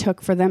time that it took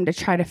for them to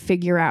try to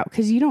figure out,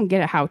 because you don't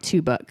get a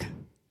how-to book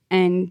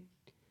and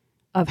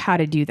of how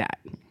to do that.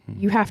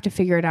 You have to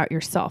figure it out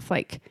yourself.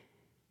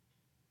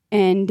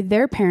 And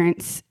their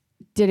parents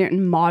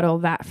didn't model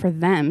that for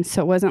them.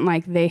 So it wasn't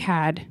like they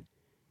had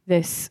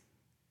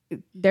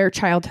their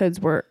childhoods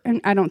were,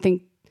 and I don't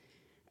think,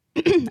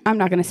 I'm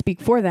not going to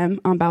speak for them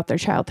about their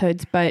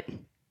childhoods, but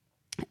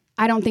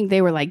I don't think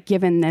they were like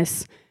given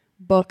this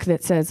book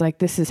that says like,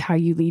 this is how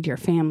you lead your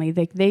family.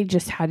 They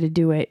just had to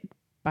do it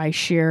by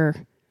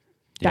sheer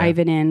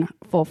diving in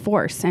full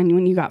force. And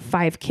when you got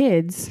 5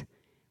 kids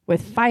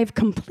with 5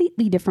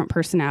 completely different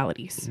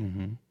personalities,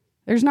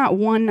 there's not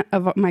one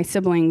of my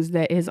siblings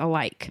that is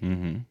alike.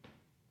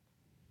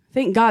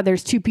 Thank God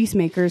there's 2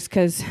 peacemakers,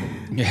 because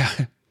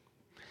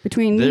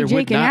between me,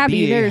 Jake, and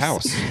Abby, there's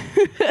house.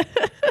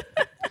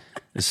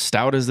 As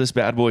stout as this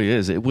bad boy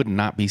is, it would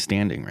not be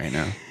standing right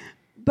now.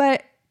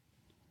 But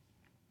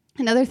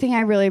another thing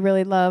I really,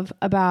 really love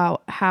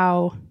about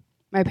how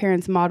my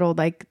parents modeled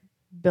like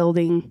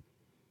building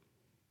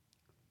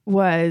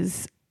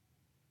was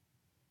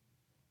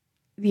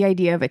the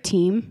idea of a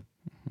team.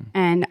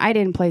 And I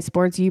didn't play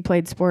sports. You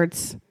played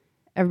sports.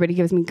 Everybody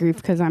gives me grief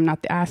because I'm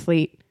not the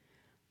athlete.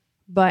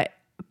 But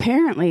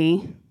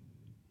apparently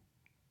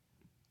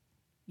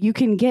you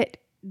can get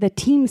the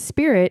team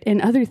spirit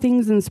in other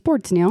things in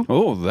sports, Neal.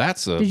 Oh,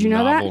 that's a Did you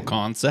know novel that?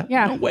 Concept.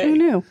 Yeah, no way. Who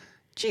knew?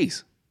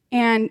 Jeez.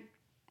 And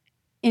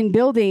in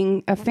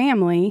building a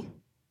family,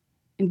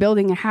 in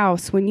building a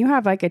house, when you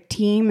have like a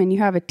team and you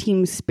have a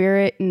team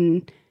spirit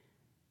and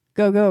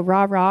go,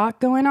 rah, rah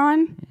going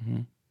on, mm-hmm.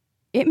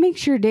 it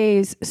makes your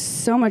days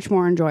so much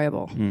more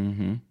enjoyable.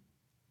 Mm-hmm.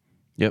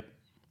 Yep.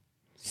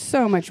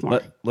 So much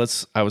more.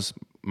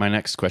 My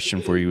next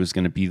question for you is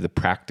going to be the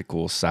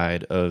practical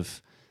side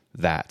of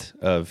that,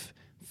 of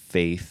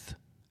faith.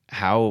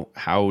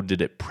 How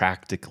did it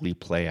practically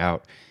play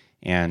out?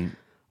 And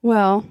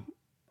well,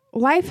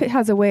 life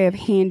has a way of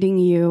handing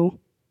you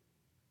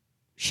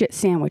shit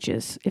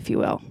sandwiches, if you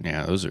will.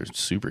 Yeah, those are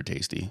super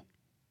tasty.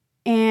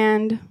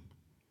 And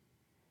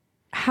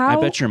I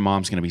bet your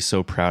mom's going to be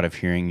so proud of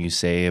hearing you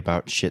say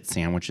about shit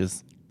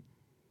sandwiches.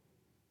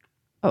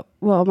 Oh,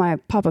 well, my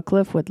Papa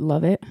Cliff would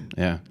love it.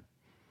 Yeah.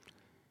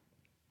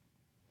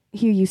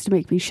 He used to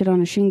make me shit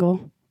on a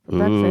shingle for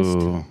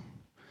breakfast.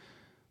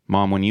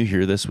 Mom, when you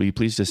hear this, will you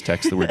please just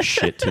text the word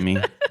shit to me?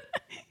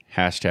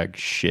 #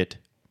 shit.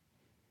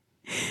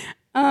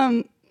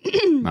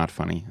 Not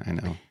funny, I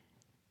know.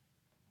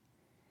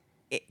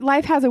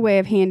 Life has a way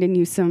of handing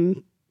you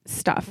some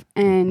stuff.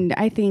 And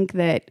I think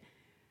that,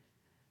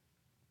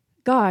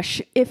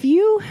 gosh, if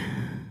you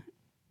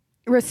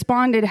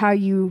responded how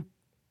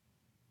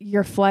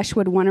your flesh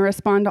would want to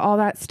respond to all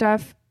that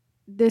stuff,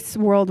 this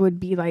world would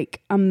be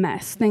like a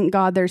mess. Thank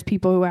God there's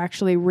people who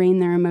actually rein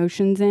their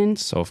emotions in.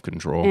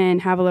 Self-control.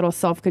 And have a little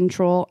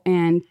self-control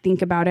and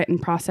think about it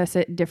and process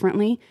it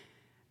differently.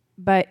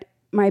 But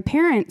my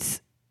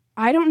parents,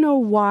 I don't know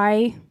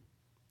why,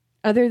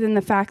 other than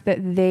the fact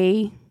that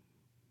they,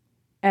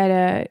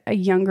 at a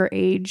younger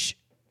age,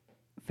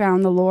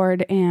 found the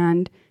Lord,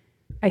 and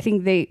I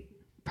think they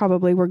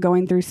probably were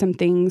going through some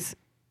things,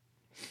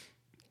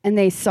 and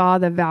they saw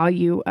the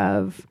value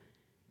of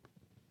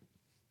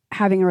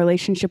having a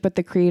relationship with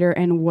the Creator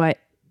and what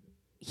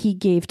He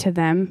gave to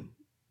them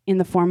in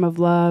the form of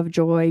love,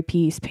 joy,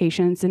 peace,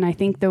 patience. And I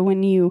think that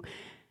when you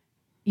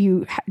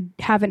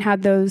haven't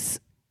had those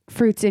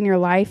fruits in your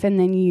life, and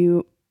then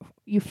you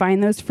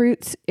find those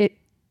fruits,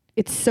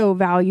 it's so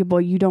valuable.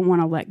 You don't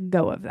want to let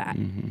go of that.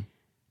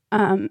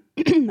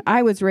 Mm-hmm.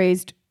 I was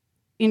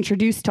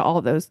introduced to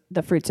all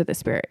the fruits of the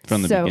Spirit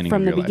from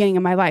the beginning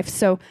of my life.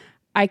 So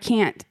I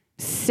can't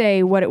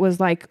say what it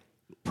was like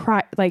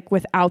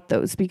without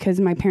those, because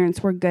my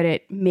parents were good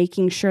at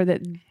making sure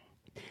that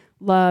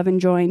love and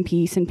joy and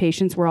peace and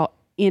patience were all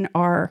in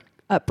our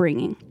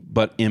upbringing.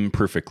 But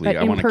imperfectly.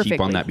 I want to keep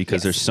on that,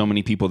 because there's so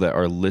many people that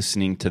are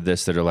listening to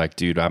this that are like,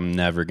 dude, I'm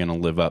never going to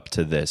live up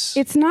to this.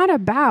 It's not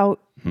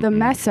about the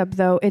mess up,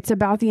 though. It's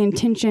about the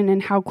intention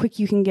and how quick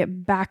you can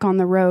get back on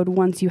the road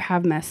once you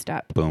have messed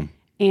up. Boom.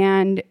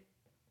 And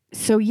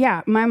so,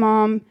 yeah, my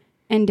mom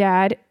and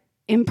dad,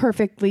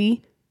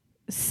 imperfectly,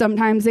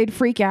 sometimes they'd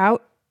freak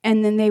out,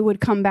 and then they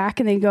would come back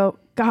and they'd go,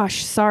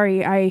 gosh,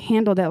 sorry, I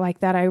handled it like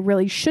that. I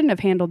really shouldn't have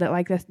handled it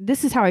like this.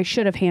 This is how I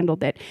should have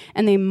handled it.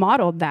 And they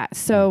modeled that.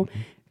 So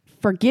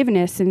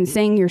forgiveness and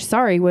saying you're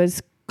sorry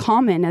was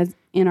common as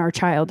in our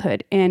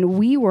childhood. And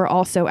we were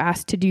also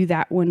asked to do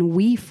that when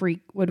we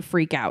would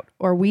freak out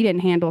or we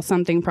didn't handle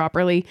something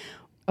properly.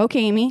 Okay,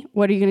 Amy,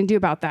 what are you going to do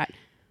about that?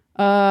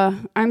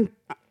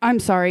 I'm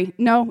sorry.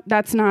 No,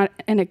 that's not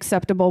an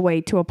acceptable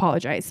way to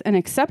apologize. An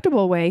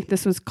acceptable way,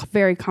 this was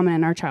very common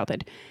in our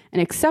childhood, an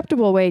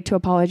acceptable way to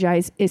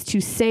apologize is to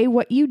say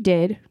what you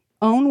did,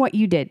 own what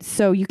you did.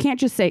 So you can't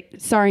just say,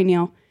 sorry,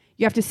 Neal.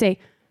 You have to say,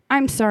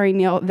 I'm sorry,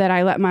 Neal, that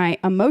I let my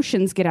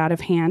emotions get out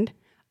of hand.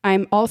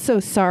 I'm also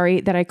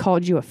sorry that I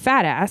called you a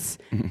fat ass.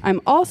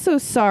 I'm also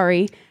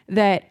sorry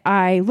that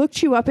I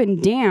looked you up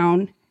and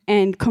down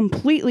and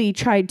completely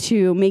tried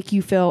to make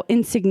you feel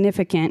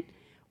insignificant.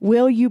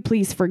 Will you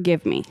please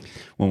forgive me?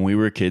 When we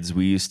were kids,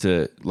 we used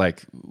to,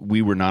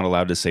 we were not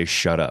allowed to say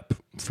shut up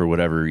for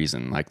whatever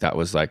reason. That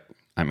was I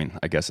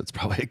guess it's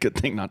probably a good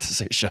thing not to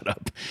say shut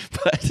up.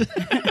 But,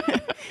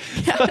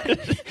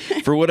 but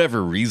for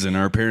whatever reason,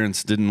 our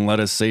parents didn't let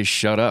us say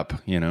shut up,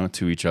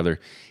 to each other.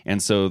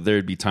 And so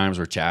there'd be times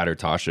where Chad or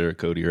Tasha or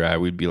Cody or I,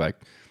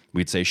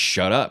 we'd say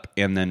shut up.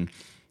 And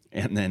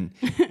then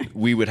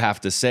we would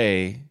have to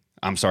say,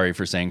 I'm sorry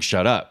for saying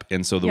shut up.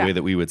 And so the way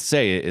that we would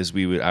say it is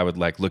I would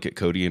look at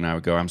Cody and I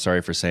would go, I'm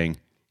sorry for saying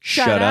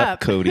shut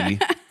up, Cody.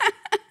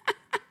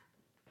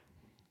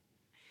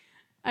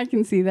 I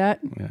can see that.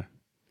 Yeah.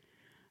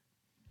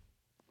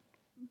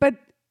 But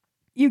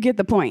you get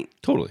the point.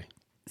 Totally.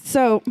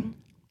 So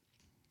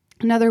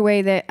another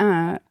way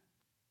that,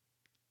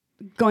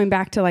 going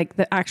back to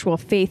the actual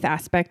faith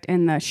aspect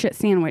and the shit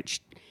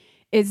sandwich,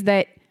 is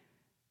that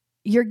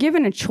you're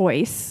given a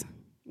choice.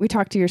 We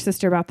talked to your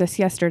sister about this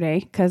yesterday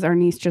because our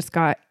niece just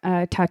got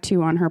a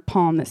tattoo on her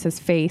palm that says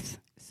faith,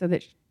 so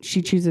that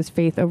she chooses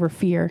faith over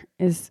fear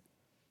is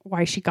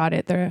why she got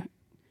it. The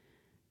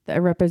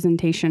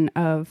representation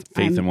of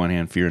faith in one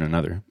hand, fear in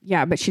another.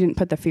 Yeah, but she didn't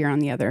put the fear on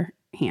the other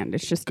hand.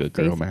 It's just good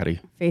girl,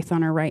 Maddie. Faith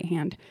on her right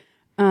hand.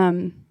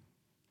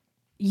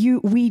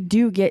 We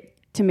do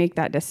get to make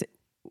that decision.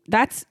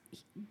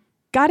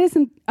 God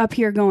isn't up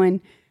here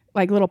going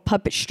like little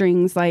puppet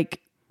strings,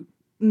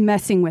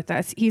 messing with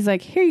us. He's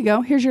like, here you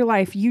go. Here's your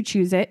life. You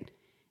choose it.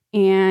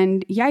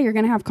 And yeah, you're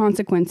going to have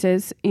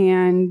consequences,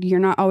 and you're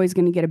not always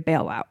going to get a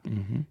bailout.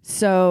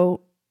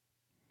 So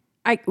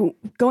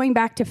going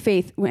back to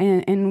faith,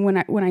 and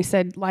when I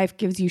said life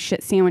gives you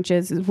shit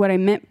sandwiches, is what I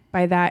meant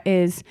by that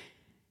is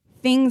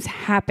things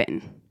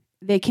happen.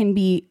 They can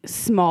be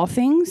small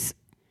things.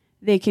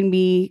 They can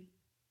be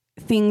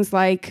things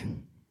like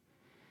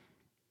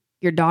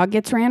your dog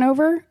gets ran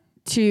over,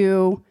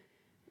 to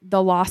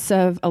the loss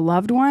of a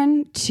loved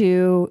one,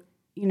 to,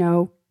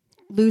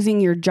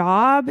 losing your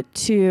job,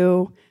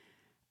 to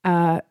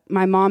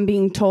my mom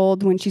being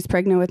told when she's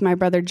pregnant with my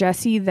brother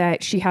Jesse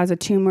that she has a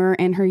tumor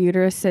in her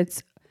uterus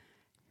that's,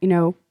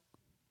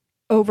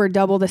 over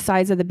double the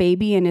size of the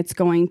baby, and it's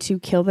going to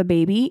kill the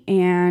baby,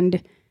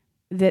 and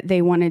that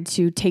they wanted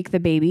to take the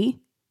baby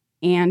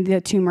and the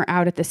tumor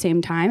out at the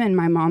same time. And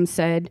my mom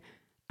said,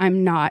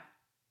 I'm not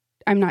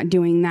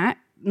doing that.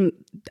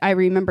 I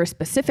remember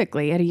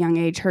specifically at a young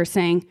age her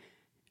saying,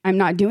 I'm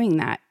not doing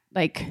that.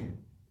 Like,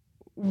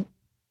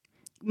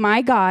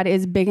 my God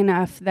is big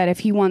enough that if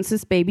he wants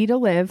this baby to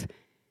live,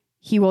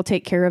 he will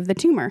take care of the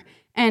tumor.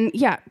 And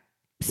yeah,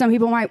 some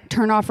people might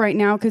turn off right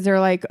now because they're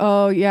like,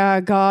 oh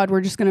yeah, God,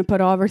 we're just going to put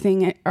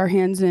everything, our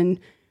hands in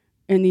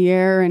the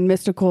air and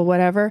mystical,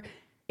 whatever.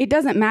 It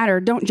doesn't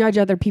matter. Don't judge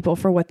other people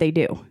for what they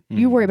do.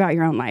 You worry about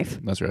your own life.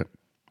 That's right.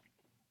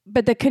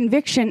 But the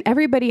conviction,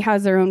 everybody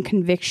has their own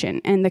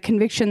conviction. And the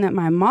conviction that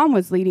my mom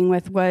was leading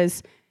with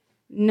was,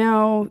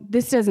 no,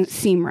 this doesn't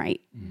seem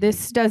right.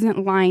 This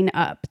doesn't line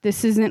up.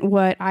 This isn't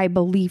what I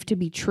believe to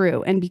be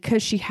true. And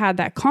because she had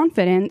that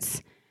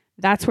confidence,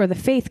 that's where the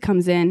faith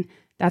comes in.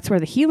 That's where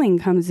the healing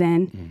comes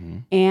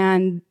in.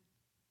 And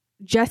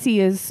Jesse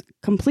is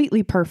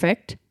completely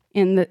perfect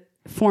in the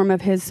form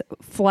of his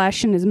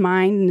flesh and his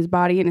mind and his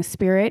body and his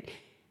spirit.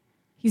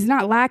 He's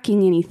not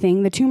lacking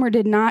anything. The tumor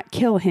did not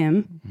kill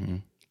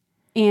him.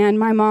 And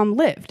my mom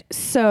lived.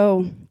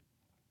 So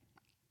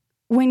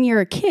when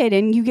you're a kid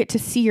and you get to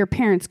see your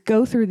parents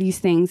go through these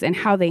things and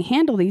how they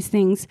handle these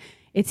things,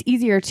 it's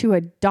easier to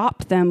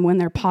adopt them when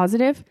they're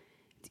positive.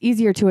 It's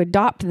easier to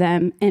adopt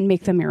them and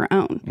make them your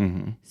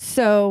own.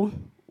 So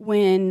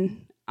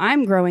when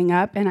I'm growing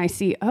up and I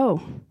see,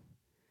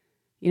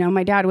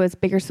 my dad was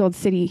Bakersfield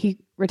City. He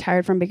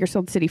retired from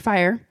Bakersfield City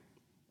Fire.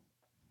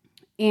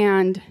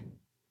 And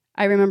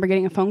I remember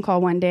getting a phone call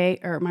one day,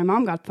 or my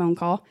mom got a phone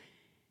call,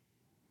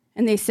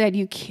 and they said,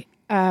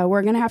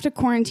 we're going to have to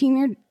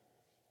quarantine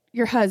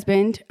your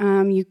husband.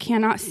 You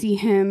cannot see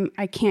him.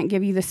 I can't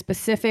give you the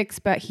specifics,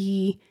 but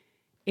he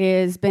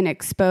is been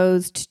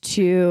exposed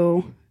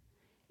to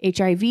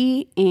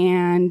HIV,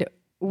 and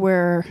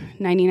we're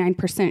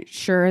 99%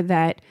 sure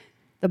that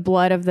the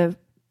blood of the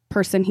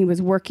person he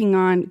was working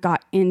on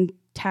got in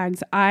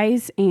Tag's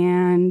eyes,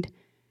 and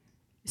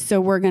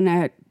so we're going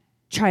to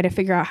try to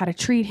figure out how to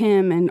treat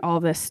him and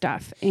all this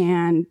stuff.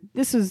 And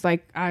this was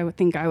like, I would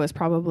think I was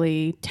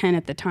probably 10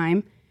 at the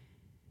time.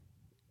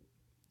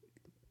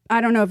 I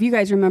don't know if you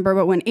guys remember,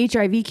 but when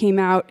HIV came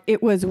out,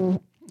 it's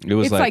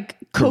like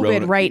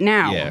COVID right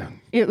now. Yeah.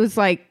 It was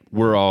like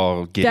we're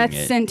all getting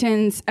death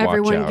sentence.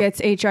 Everyone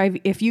gets HIV.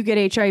 If you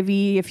get HIV,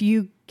 if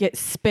you get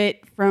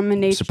spit from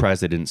an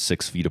surprised they didn't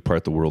 6 feet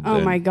apart the world. Oh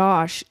my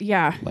gosh.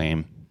 Yeah.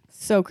 Lame.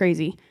 So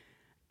crazy.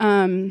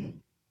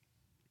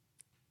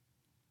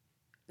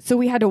 So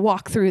we had to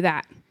walk through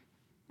that.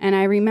 And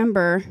I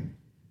remember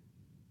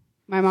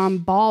my mom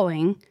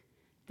bawling.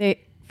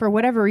 For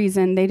whatever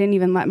reason, they didn't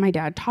even let my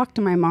dad talk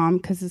to my mom,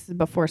 because this is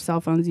before cell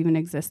phones even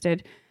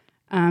existed,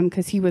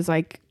 because he was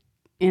like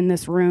in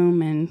this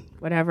room and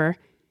whatever.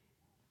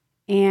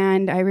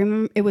 And I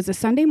remember it was a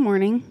Sunday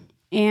morning,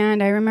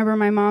 and I remember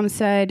my mom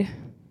said,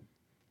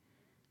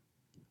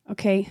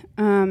 okay,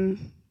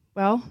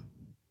 well,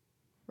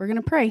 we're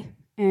going to pray.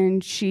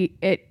 And she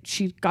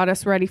got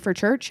us ready for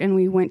church, and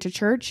we went to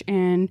church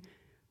and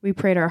we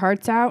prayed our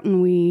hearts out,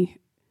 and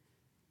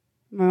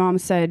my mom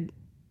said,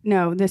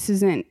 no, this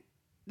isn't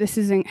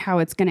how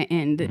it's going to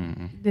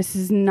end. This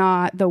is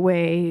not the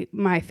way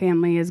my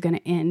family is going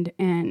to end.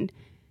 And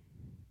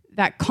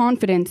that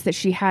confidence that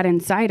she had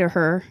inside of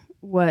her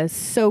was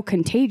so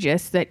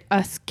contagious that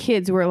us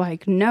kids were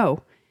like,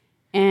 no.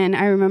 And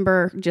I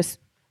remember just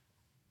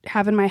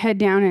having my head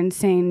down and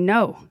saying,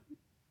 no,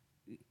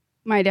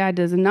 my dad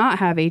does not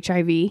have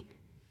HIV.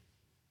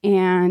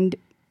 And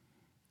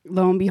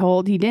lo and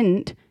behold, he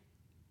didn't.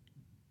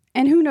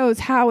 And who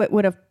knows how it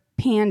would have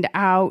panned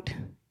out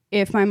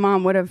if my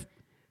mom would have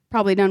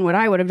probably done what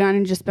I would have done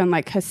and just been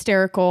like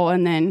hysterical.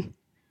 And then,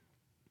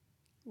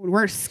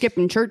 we're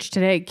skipping church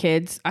today,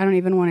 kids. I don't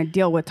even want to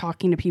deal with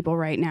talking to people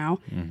right now.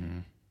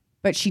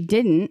 But she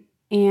didn't.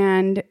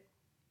 And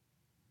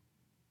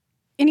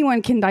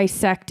anyone can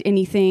dissect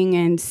anything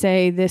and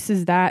say this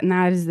is that and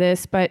that is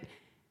this. But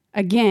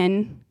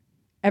again,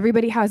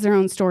 everybody has their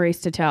own stories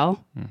to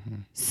tell.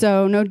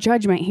 So no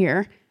judgment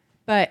here.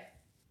 But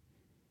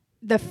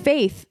the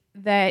faith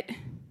that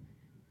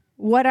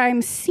what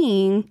I'm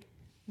seeing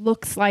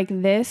looks like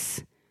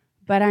this,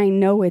 but I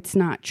know it's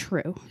not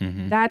true.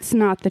 That's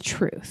not the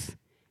truth.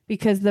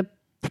 Because the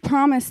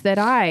promise that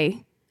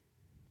I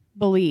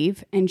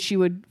believe, and she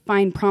would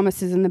find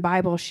promises in the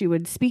Bible. She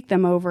would speak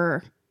them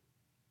over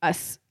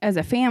us as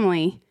a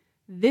family.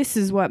 This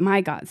is what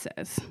my God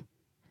says.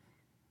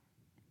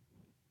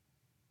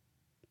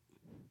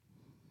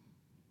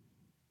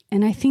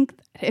 And I think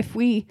if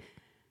we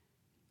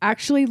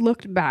actually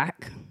looked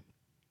back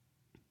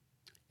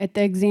at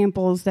the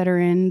examples that are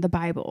in the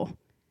Bible,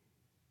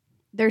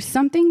 there's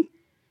something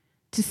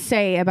to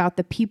say about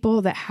the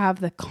people that have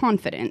the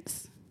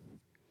confidence.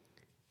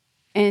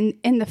 And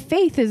the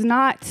faith is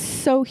not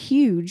so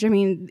huge. I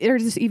mean,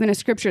 there's even a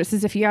scripture that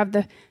says if you have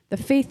the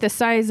faith the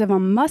size of a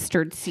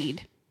mustard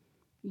seed,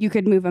 you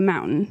could move a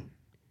mountain.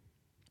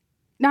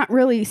 Not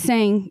really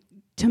saying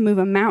to move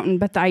a mountain,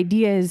 but the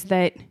idea is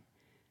that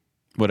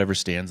whatever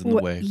stands in the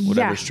way,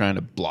 whatever's trying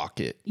to block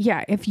it.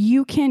 Yeah, if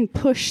you can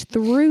push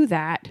through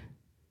that,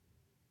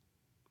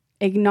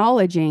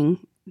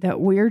 acknowledging that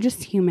we're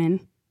just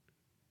human,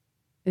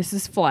 this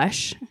is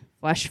flesh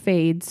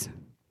fades,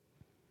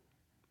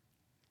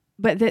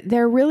 but that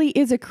there really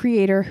is a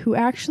creator who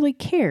actually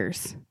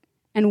cares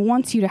and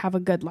wants you to have a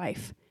good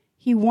life.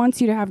 He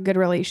wants you to have good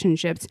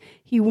relationships.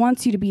 He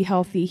wants you to be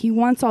healthy. He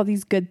wants all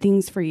these good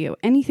things for you.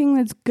 Anything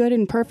that's good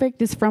and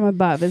perfect is from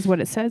above, is what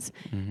it says.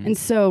 Mm-hmm. And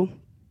so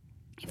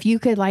if you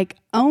could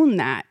own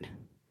that,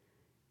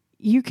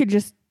 you could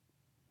just,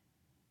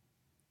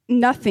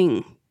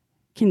 nothing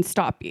can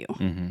stop you.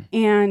 Mm-hmm.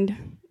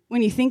 And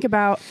when you think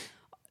about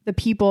the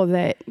people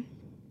that,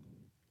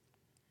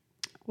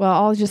 well,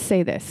 I'll just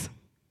say this.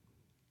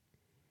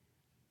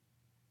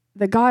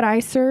 The God I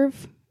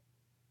serve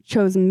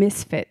chose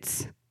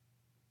misfits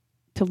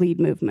to lead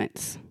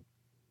movements.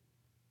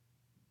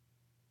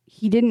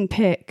 He didn't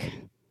pick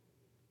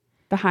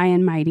the high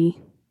and mighty.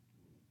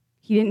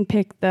 He didn't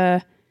pick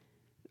the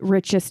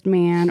richest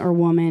man or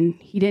woman.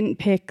 He didn't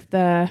pick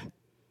the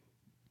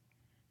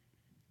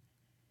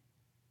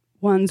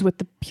ones with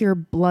the pure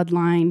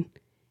bloodline.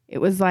 It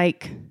was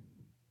like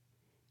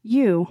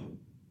you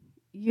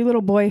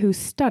little boy who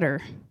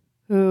stutter,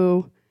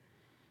 who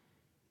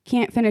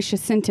can't finish a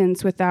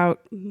sentence without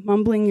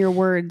mumbling your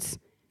words.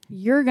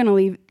 You're going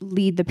to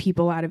lead the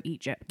people out of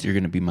Egypt. You're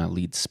going to be my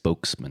lead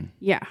spokesman.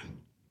 Yeah.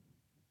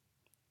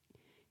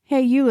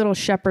 Hey, you little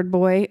shepherd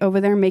boy over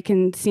there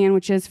making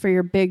sandwiches for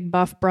your big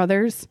buff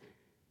brothers.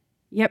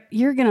 Yep,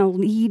 you're going to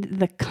lead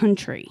the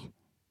country.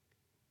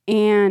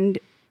 And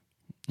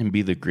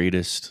be the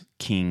greatest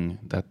king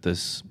that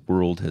this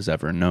world has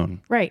ever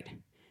known. Right.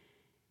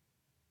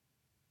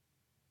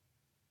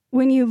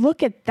 When you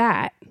look at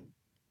that,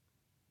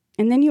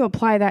 and then you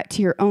apply that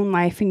to your own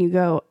life and you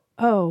go,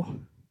 oh,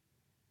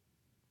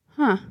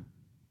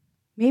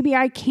 maybe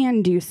I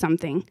can do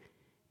something.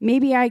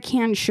 Maybe I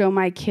can show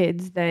my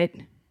kids that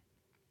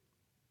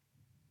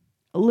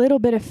a little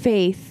bit of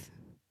faith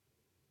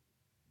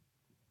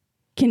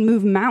can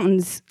move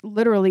mountains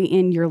literally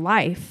in your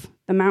life.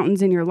 The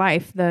mountains in your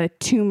life, the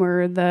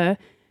tumor, the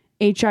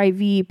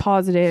HIV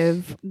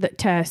positive, the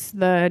test,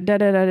 the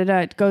da-da-da-da-da,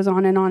 it goes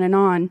on and on and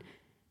on.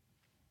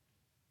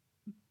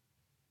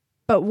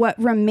 But what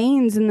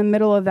remains in the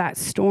middle of that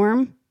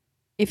storm,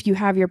 if you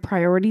have your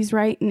priorities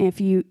right, and if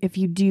you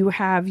do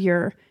have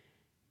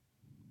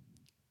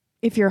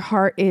if your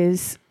heart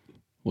is...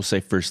 We'll say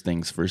first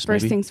things first,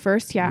 First things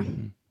first, yeah.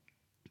 Mm-hmm.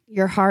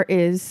 Your heart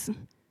is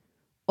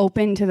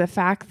open to the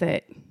fact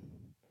that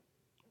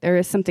there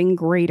is something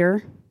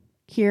greater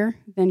here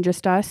than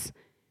just us.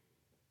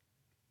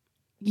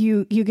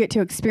 You get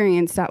to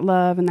experience that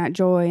love and that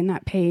joy and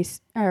that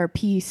peace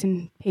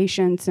and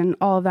patience and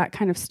all of that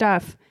kind of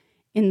stuff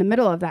in the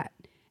middle of that.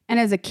 And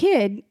as a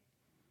kid,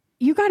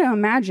 you got to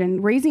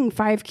imagine raising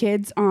 5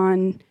 kids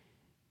on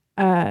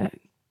fire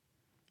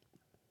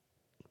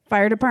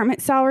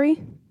department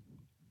salary.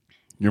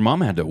 Your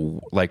mom had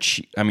to,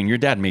 your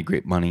dad made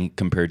great money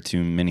compared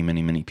to many,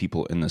 many, many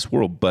people in this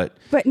world, but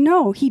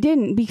no, he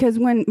didn't, because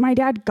when my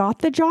dad got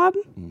the job,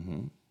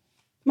 mm-hmm.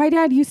 My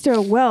dad used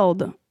to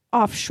weld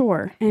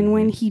offshore, and mm-hmm.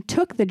 when he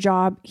took the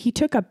job, he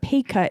took a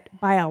pay cut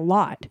by a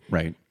lot.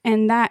 Right.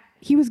 And that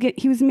he was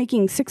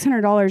making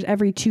 $600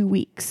 every 2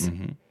 weeks.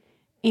 Mm-hmm.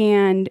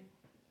 And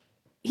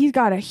he's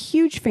got a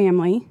huge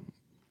family.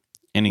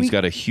 And he's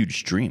got a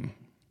huge dream.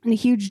 And a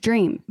huge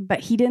dream, but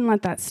he didn't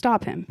let that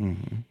stop him.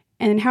 Mm-hmm.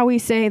 And how we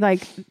say,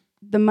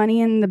 the money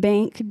in the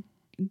bank,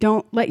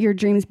 don't let your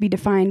dreams be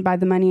defined by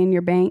the money in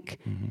your bank.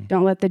 Mm-hmm.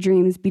 Don't let the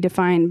dreams be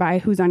defined by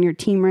who's on your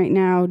team right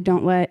now.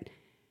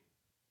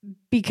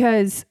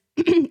 Because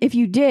if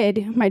you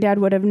did, my dad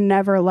would have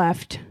never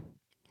left.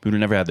 We would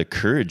have never had the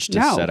courage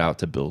to set out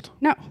to build.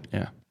 No.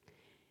 Yeah.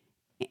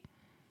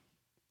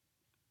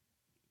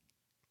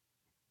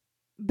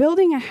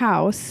 Building a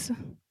house,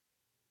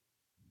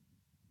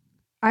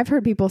 I've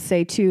heard people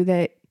say too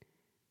that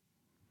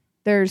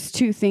there's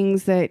 2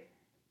 things that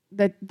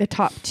the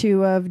top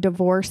 2 of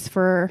divorce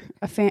for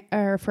a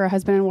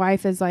husband and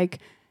wife is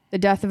the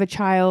death of a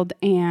child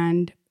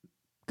and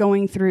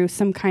going through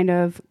some kind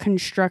of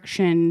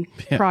construction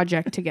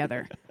project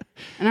together.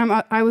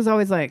 And I was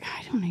always I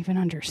don't even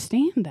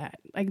understand that.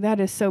 That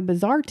is so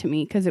bizarre to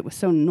me because it was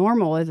so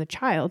normal as a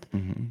child.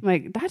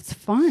 Mm-hmm. That's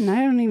fun.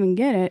 I don't even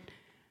get it.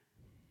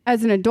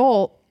 as an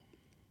adult,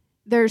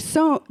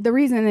 the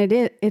reason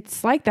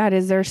it's like that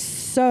is there's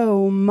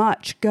so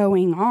much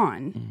going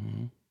on.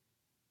 Mm-hmm.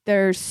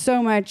 There's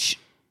so much.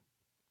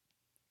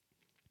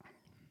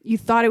 You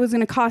thought it was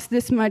going to cost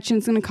this much and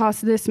it's going to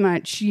cost this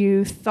much.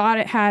 You thought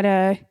it had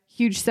a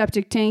huge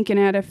septic tank and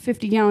had a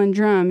 50-gallon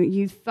drum.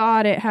 You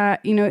thought it had,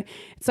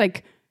 it's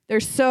like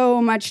there's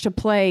so much to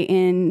play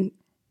in,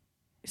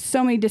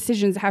 so many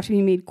decisions that have to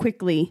be made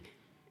quickly,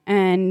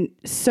 and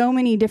so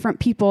many different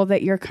people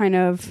that you're kind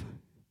of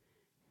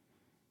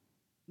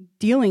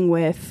dealing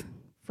with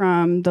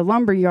from the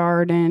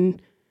lumberyard.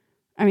 And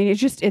I mean,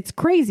 it's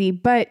crazy,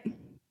 but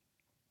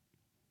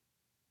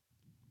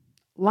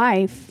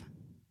life,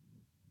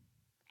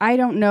 I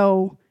don't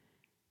know.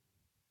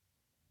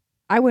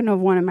 I wouldn't have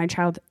wanted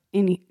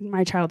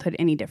my childhood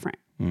any different.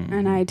 Mm-hmm.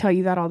 And I tell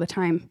you that all the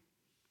time.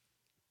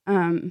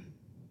 I'd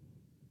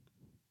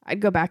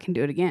go back and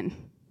do it again.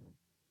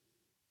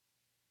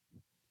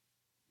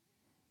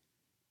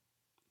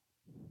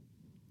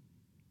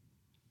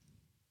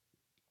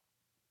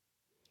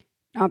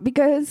 Not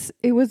because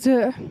it was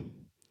a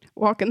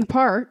walk in the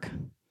park.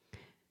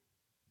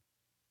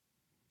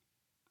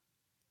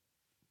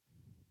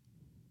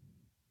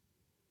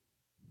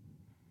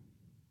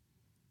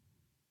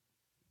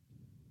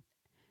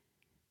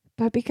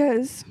 But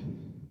because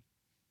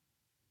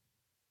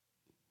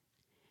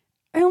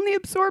I only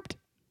absorbed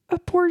a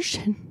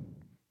portion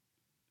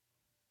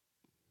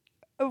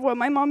of what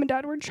my mom and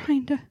dad were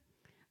trying to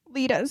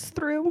lead us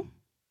through.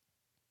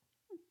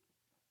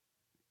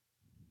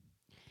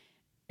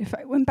 If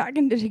I went back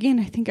and did it again,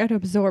 I think I'd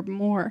absorb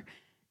more,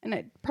 and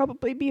I'd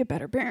probably be a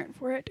better parent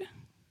for it.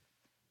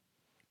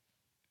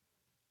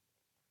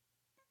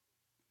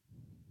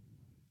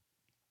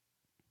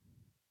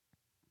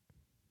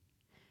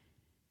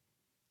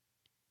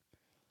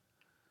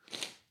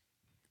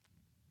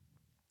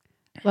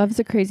 Love's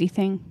a crazy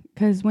thing,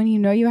 because when you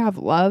know you have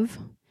love,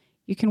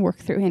 you can work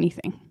through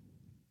anything.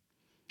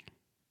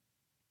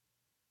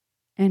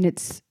 And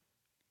it's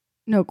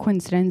no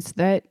coincidence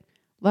that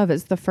love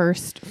is the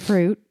first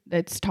fruit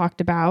that's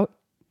talked about.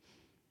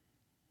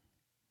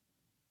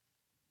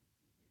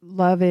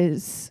 Love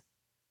is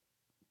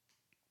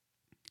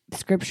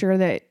scripture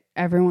that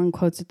everyone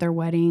quotes at their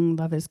wedding.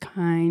 Love is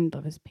kind,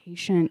 love is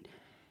patient,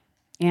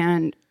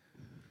 and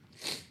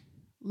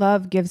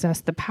love gives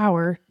us the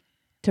power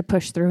to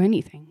push through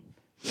anything.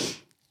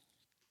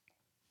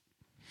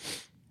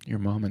 Your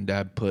mom and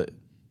dad put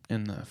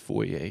in the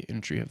foyer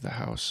entry of the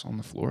house on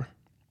the floor.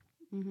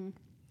 Mm-hmm.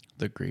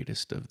 The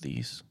greatest of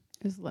these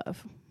is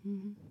love.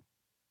 Mm-hmm.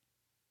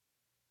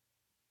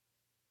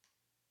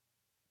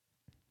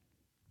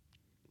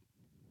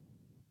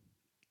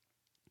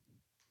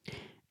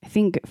 I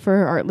think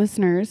for our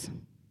listeners,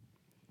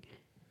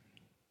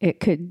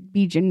 it could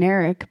be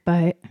generic,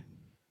 but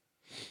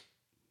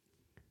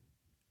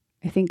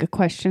I think a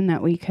question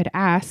that we could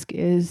ask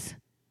is,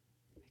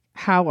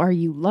 how are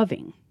you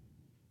loving?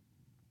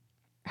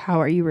 How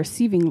are you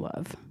receiving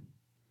love?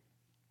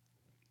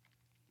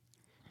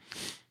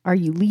 Are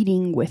you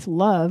leading with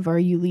love? Are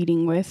you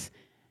leading with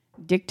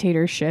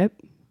dictatorship?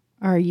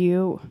 Are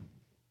you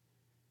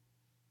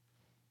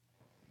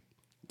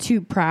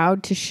too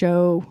proud to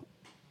show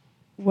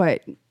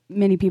what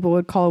many people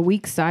would call a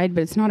weak side,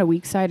 but it's not a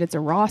weak side, it's a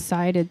raw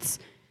side. It's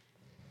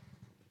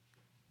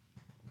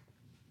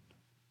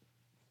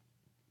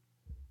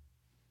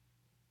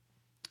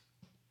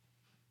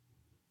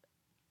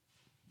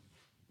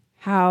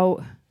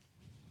how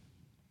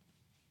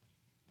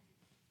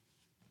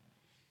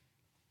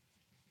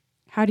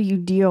do you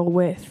deal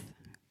with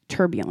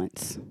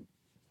turbulence?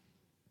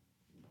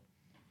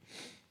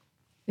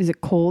 Is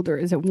it cold or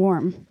is it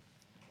warm?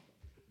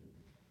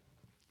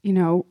 You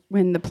know,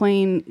 when the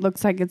plane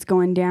looks like it's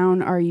going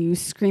down, are you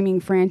screaming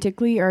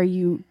frantically? Or are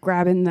you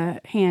grabbing the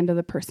hand of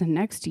the person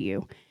next to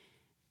you?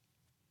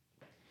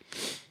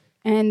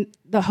 And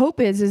the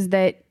hope is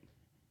that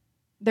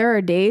there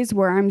are days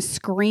where I'm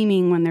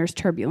screaming when there's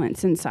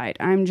turbulence inside.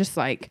 I'm just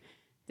like,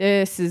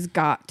 this has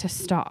got to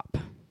stop.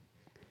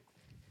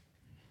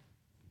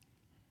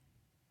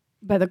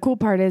 But the cool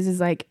part is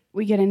like,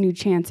 we get a new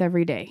chance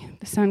every day.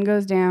 The sun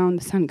goes down,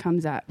 the sun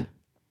comes up.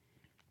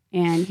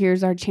 And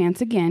here's our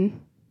chance again.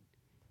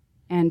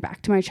 And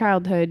back to my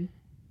childhood,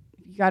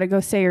 you got to go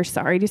say you're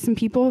sorry to some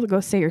people.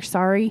 Go say you're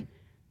sorry.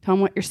 Tell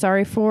them what you're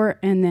sorry for.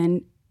 And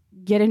then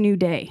get a new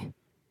day.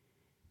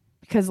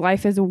 Because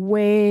life is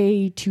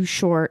way too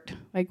short,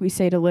 like we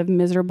say, to live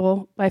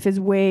miserable. Life is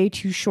way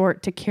too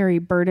short to carry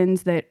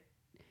burdens that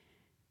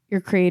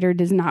your Creator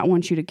does not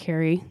want you to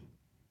carry.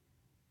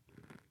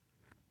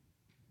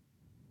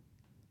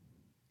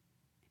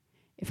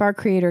 If our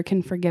Creator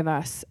can forgive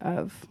us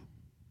of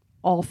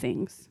all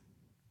things,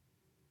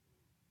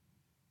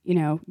 you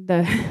know,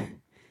 the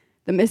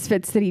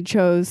misfits that He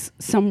chose,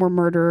 some were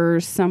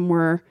murderers, some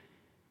were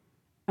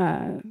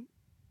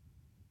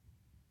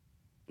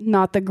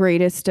not the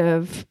greatest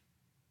of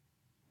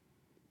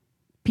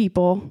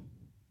people,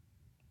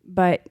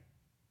 but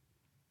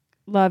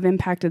love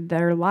impacted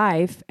their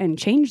life and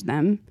changed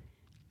them,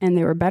 and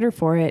they were better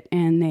for it,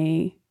 and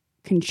they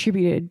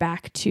contributed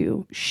back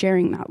to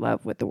sharing that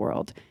love with the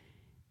world.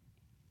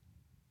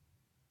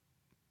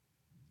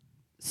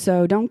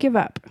 So don't give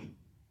up.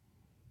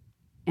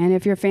 And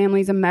if your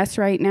family's a mess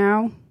right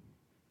now,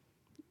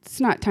 it's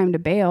not time to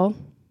bail.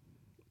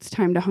 It's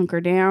time to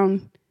hunker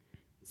down.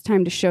 It's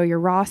time to show your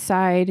raw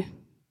side,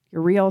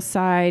 your real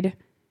side.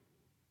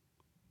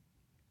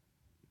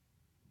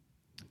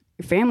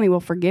 Your family will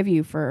forgive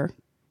you for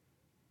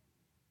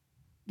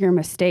your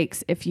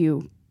mistakes if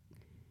you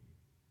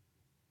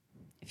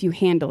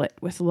handle it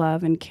with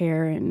love and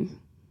care and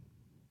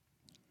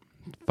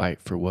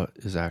fight for what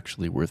is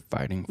actually worth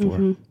fighting for.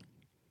 Mm-hmm.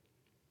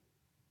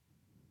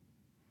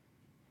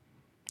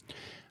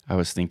 I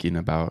was thinking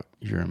about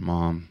your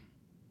mom.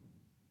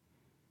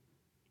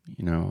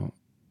 You know,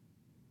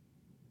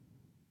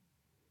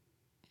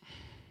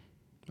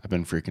 I've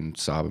been freaking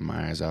sobbing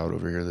my eyes out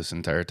over here this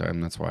entire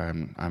time. That's why I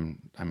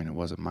mean, it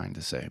wasn't mine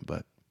to say,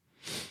 but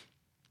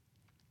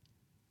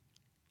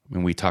I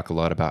mean, we talk a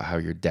lot about how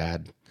your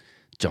dad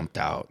jumped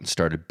out and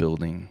started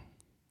building.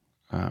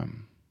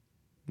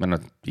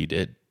 But he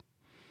did.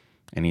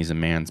 And he's a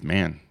man's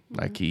man.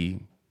 Mm-hmm. Like, he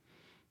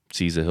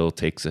sees a hill,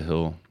 takes a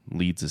hill,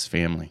 leads his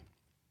family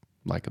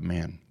like a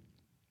man.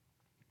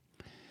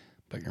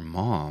 But your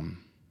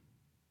mom,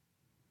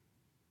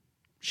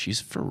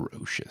 she's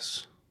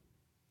ferocious.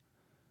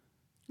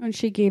 And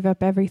she gave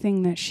up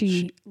everything that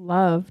she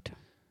loved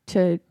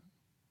to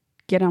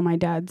get on my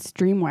dad's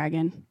dream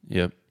wagon.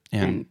 Yep.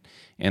 And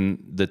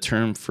the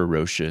term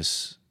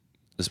ferocious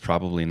is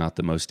probably not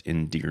the most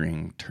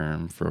endearing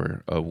term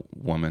for a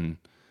woman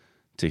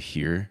to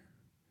hear.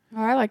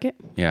 Oh, I like it.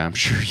 Yeah, I'm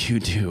sure you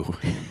do.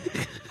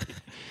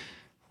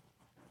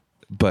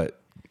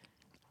 But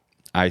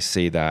I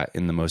say that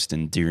in the most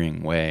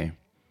endearing way.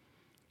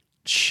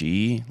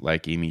 She,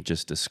 like Amy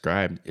just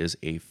described, is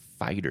a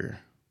fighter.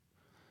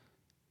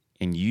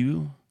 And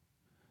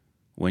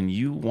when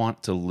you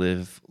want to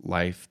live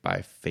life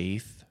by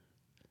faith,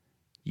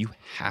 you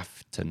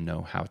have to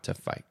know how to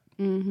fight.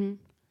 Mm-hmm.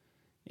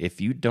 If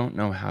you don't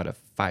know how to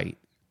fight,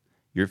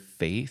 your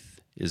faith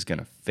is going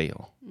to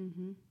fail.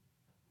 Mm-hmm.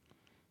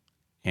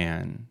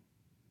 And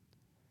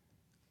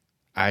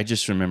I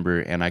just remember,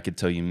 and I could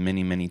tell you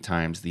many, many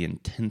times, the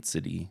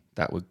intensity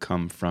that would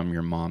come from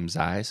your mom's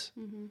eyes.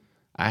 Mm-hmm.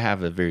 I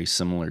have a very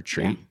similar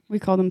trait. Yeah, we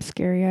call them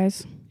scary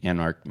eyes.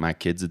 And my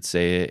kids would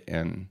say it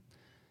and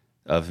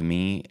of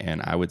me, and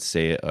I would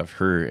say it of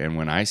her. And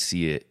when I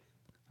see it,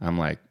 I'm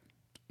like,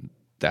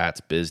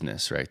 that's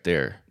business right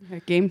there.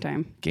 Game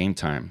time. Game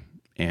time.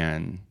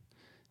 And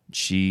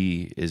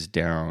she is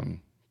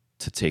down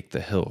to take the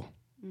hill.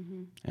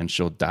 Mm-hmm. And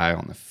she'll die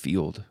on the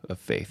field of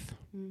faith.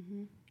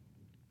 Mm-hmm.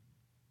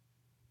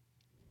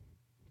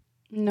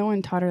 No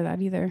one taught her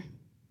that either.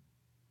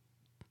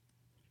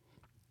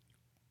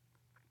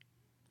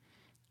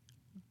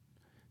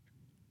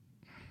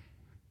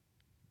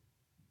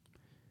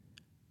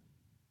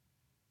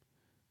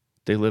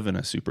 They live in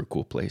a super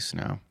cool place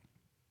now.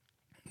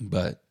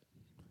 But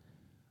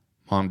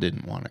Mom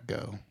didn't want to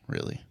go,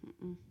 really.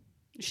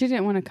 She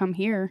didn't want to come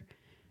here.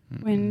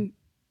 Mm-mm. When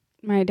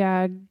my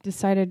dad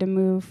decided to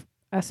move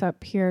us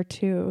up here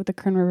to the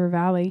Kern River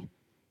Valley,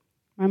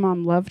 my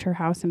mom loved her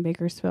house in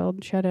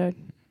Bakersfield. She had a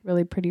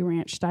really pretty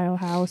ranch-style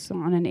house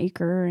on an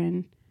acre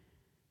in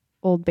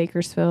old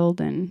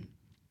Bakersfield, and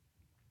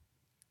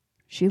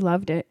she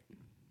loved it.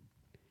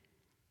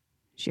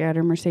 She had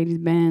her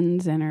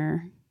Mercedes-Benz and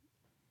her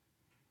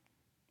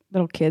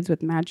little kids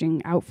with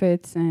matching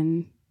outfits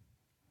and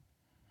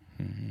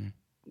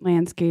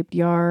landscaped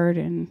yard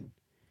and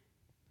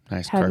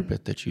nice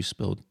carpet that you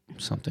spilled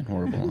something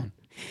horrible on.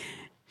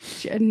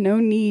 She had no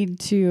need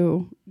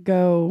to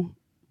go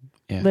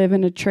live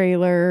in a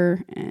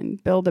trailer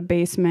and build a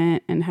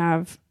basement and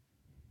have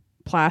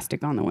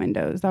plastic on the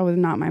windows. That was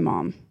not my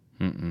mom.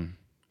 Mm-mm.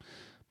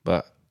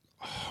 But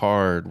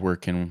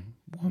hard-working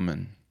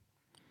woman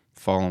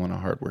following a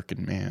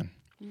hard-working man.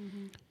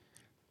 Mm-hmm.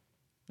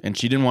 And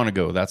she didn't want to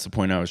go. That's the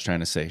point I was trying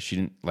to say. She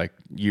didn't, like,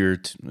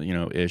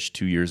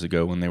 2 years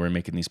ago when they were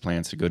making these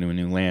plans to go to a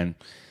new land,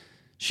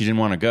 she didn't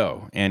want to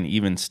go. And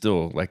even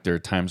still, like, there are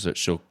times that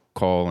she'll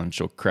call and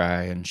she'll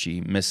cry and she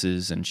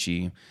misses and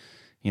she,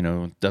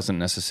 doesn't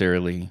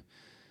necessarily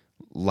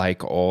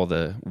like all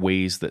the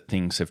ways that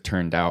things have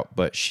turned out,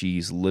 but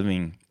she's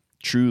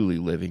truly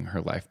living her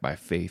life by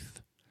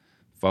faith,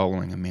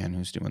 following a man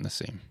who's doing the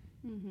same.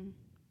 Mm-hmm.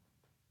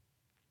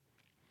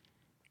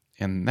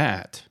 And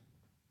that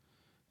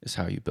is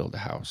how you build a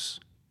house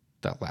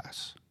that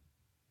lasts.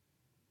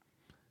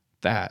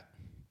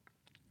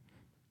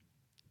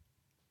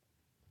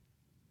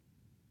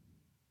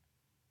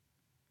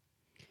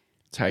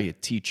 It's how you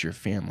teach your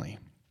family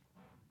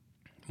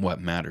what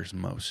matters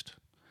most.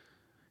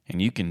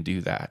 And you can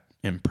do that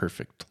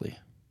imperfectly.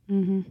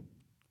 Mm-hmm.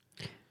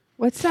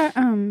 What's that?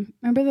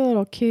 Remember the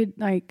little kid,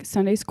 like,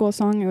 Sunday school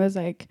song? It was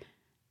like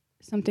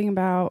something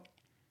about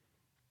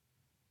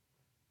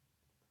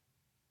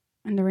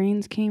and the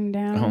rains came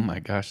down. Oh my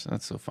gosh,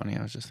 that's so funny.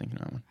 I was just thinking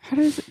that one. How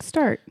does it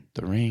start?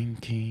 The rain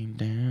came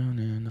down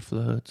and the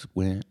floods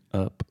went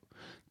up.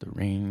 The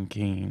rain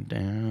came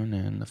down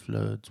and the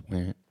floods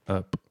went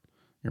up.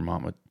 Your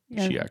mama,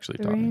 she actually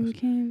taught me this. The rain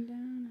came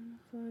down and the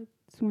floods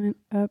went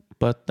up.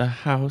 But the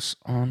house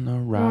on the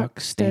rock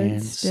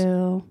stood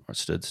still. Or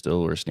stood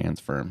still or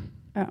stands firm.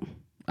 Oh.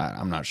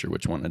 I'm not sure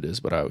which one it is,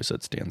 but I always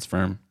said stands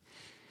firm.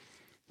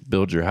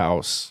 Build your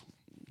house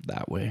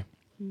that way.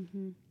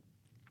 Mm-hmm.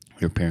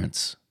 Your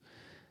parents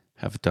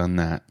have done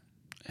that,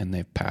 and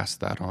they've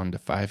passed that on to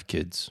 5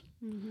 kids.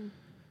 Mm-hmm.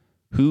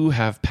 Who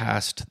have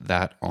passed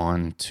that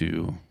on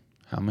to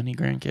how many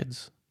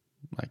grandkids?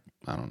 Like,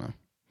 I don't know.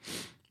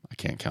 I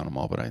can't count them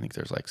all, but I think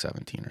there's like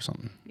 17 or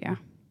something. Yeah.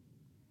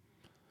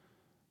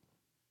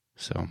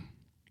 So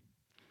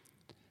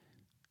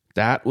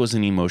that was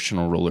an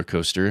emotional roller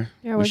coaster.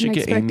 Yeah, we should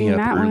get Amy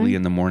up early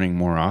in the morning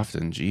more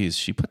often. Jeez,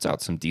 she puts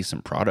out some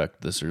decent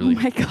product this early. Oh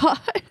my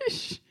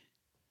gosh.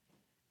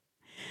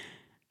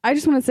 I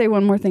just want to say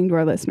one more thing to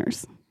our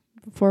listeners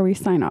before we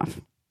sign off.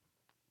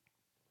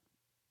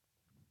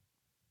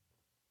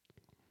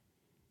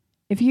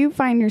 If you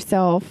find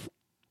yourself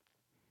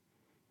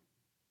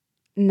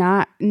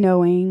not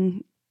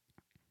knowing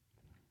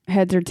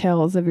heads or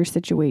tails of your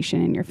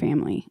situation in your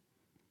family,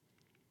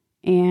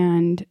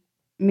 and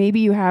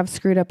maybe you have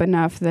screwed up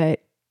enough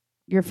that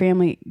your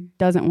family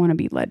doesn't want to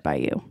be led by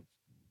you,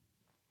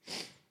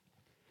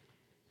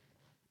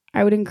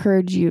 I would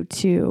encourage you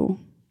to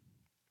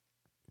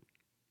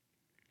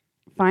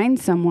find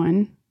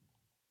someone.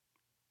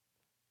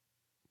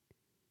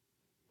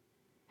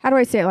 How do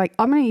I say it? Like,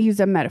 I'm going to use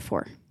a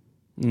metaphor.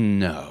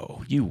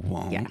 No, you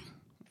won't. Yeah.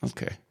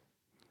 Okay.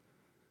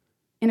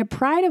 In a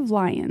pride of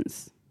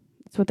lions,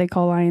 that's what they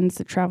call lions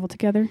that travel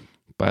together.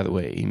 By the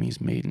way,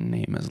 Amy's maiden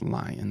name is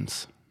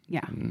Lions.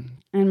 Yeah.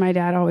 And my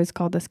dad always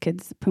called us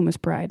kids Puma's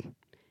Pride.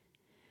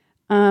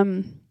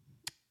 In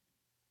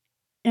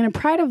a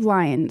pride of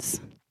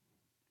lions,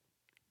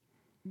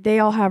 they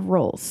all have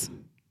roles.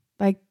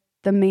 Like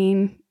the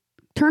main,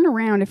 turn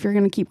around if you're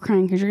going to keep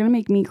crying because you're going to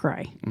make me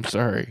cry. I'm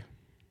sorry.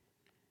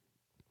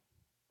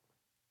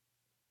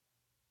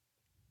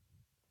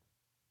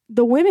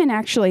 The women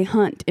actually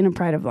hunt in a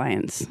pride of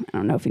lions. I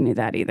don't know if you knew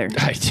that either.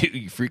 I do.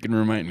 You freaking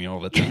remind me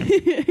all the time.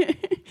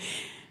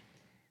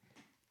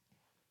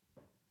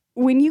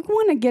 When you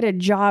want to get a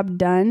job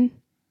done,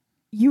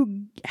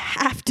 you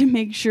have to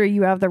make sure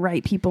you have the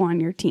right people on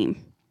your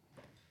team.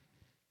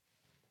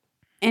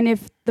 And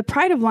if the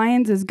pride of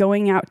lions is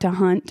going out to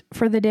hunt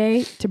for the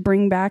day to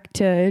bring back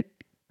to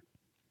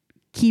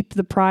keep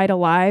the pride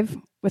alive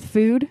with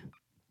food,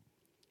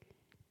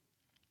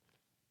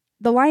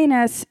 the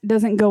lioness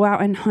doesn't go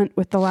out and hunt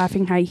with the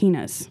laughing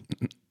hyenas.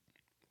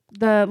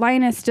 The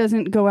lioness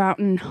doesn't go out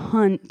and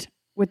hunt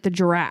with the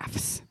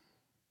giraffes.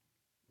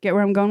 Get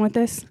where I'm going with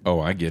this? Oh,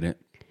 I get it.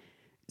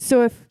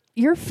 So if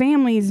your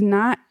family's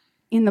not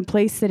in the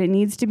place that it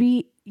needs to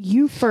be,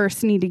 you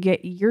first need to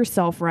get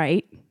yourself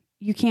right.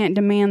 You can't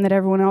demand that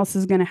everyone else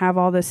is going to have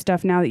all this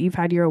stuff now that you've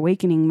had your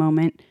awakening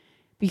moment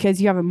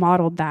because you haven't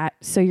modeled that.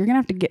 So you're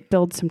going to have to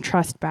build some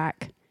trust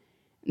back.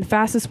 The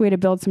fastest way to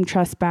build some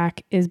trust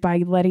back is by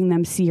letting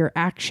them see your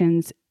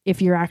actions,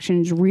 if your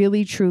actions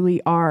really, truly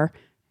are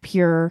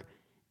pure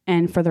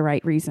and for the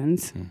right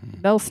reasons.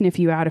 Mm-hmm. They'll sniff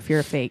you out if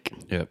you're a fake.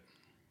 Yep.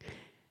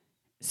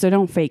 So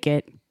don't fake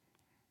it.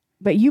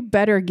 But you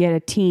better get a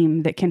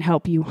team that can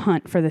help you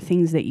hunt for the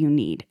things that you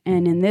need.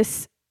 And in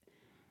this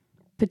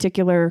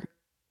particular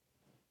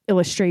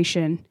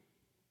illustration,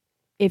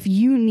 if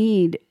you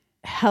need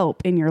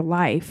help in your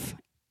life,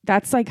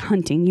 that's like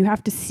hunting. You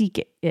have to seek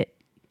it.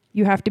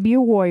 You have to be a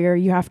warrior.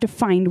 You have to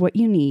find what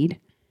you need.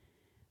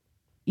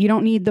 You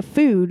don't need the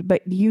food,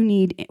 but you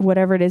need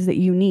whatever it is that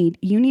you need.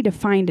 You need to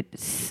find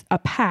a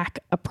pack,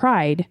 a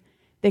pride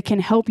that can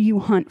help you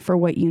hunt for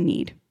what you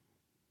need.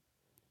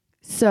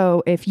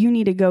 So if you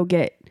need to go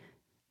get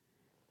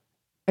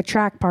a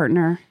track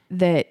partner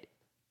that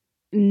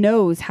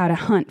knows how to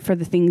hunt for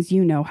the things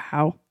you know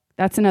how,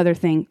 that's another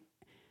thing.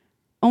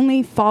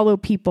 Only follow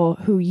people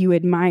who you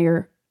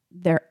admire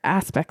their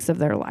aspects of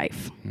their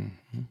life. Mm-hmm.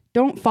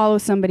 Don't follow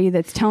somebody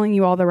that's telling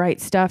you all the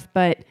right stuff,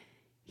 but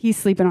he's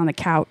sleeping on the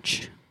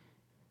couch.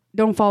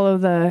 Don't follow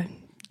the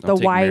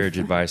take wife. Marriage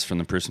advice from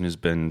the person who's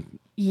been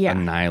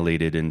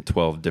annihilated in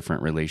 12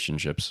 different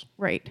relationships.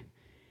 Right.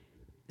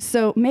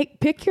 So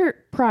pick your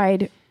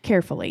pride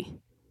carefully.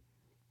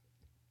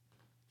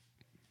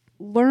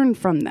 Learn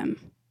from them.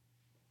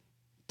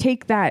 Do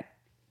that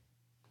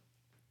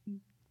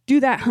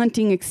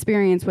hunting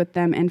experience with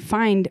them and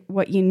find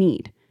what you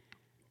need.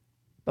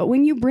 But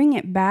when you bring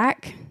it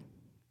back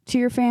to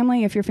your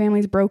family, if your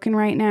family's broken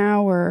right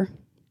now, or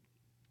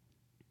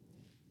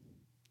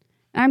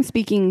I'm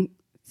speaking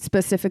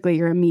specifically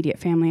your immediate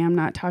family. I'm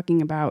not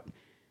talking about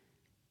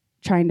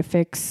trying to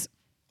fix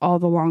all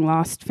the long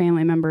lost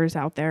family members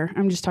out there.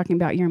 I'm just talking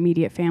about your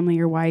immediate family,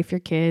 your wife, your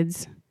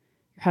kids,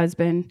 your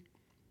husband.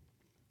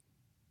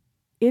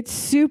 It's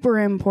super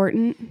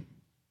important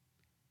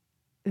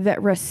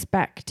that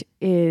respect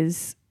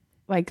is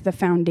like the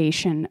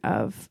foundation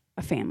of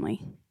a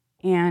family.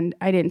 And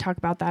I didn't talk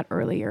about that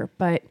earlier,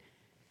 but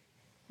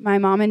my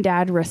mom and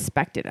dad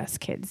respected us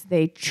kids.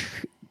 They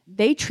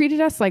they treated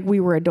us like we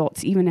were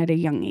adults, even at a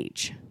young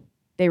age.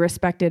 They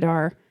respected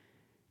our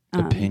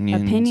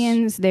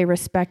opinions. They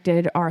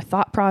respected our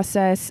thought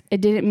process. It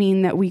didn't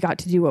mean that we got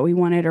to do what we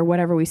wanted or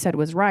whatever we said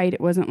was right.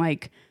 It wasn't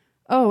like,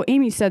 oh,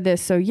 Amy said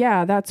this, so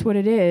yeah, that's what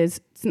it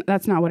is.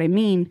 That's not what I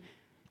mean.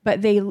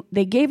 But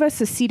they gave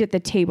us a seat at the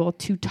table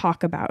to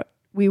talk about.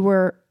 We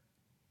were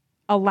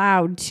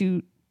allowed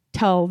to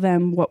tell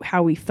them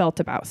how we felt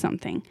about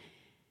something.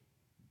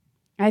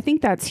 I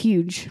think that's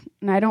huge.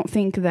 And I don't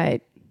think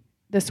that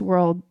this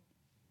world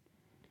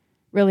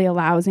really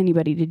allows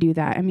anybody to do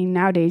that. I mean,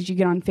 nowadays you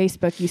get on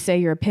Facebook, you say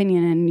your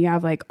opinion, and you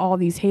have like all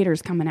these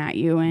haters coming at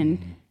you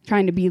and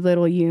trying to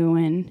belittle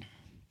you.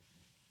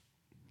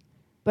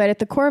 But at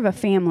the core of a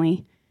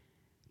family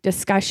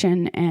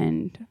discussion,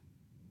 and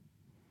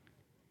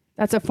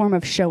that's a form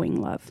of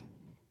showing love.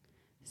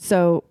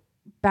 So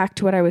back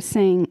to what I was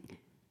saying,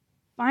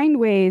 find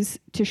ways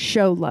to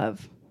show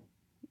love,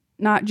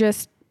 not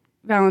just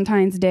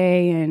Valentine's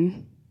Day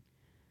and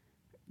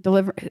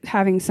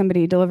having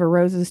somebody deliver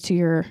roses to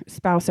your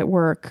spouse at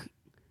work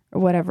or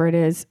whatever it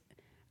is.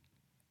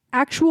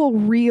 Actual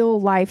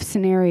real life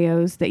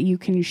scenarios that you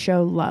can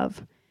show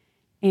love.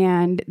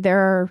 And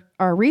there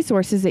are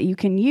resources that you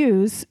can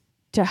use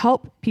to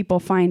help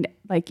people find,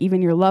 like,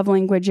 even your love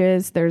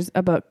languages. There's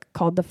a book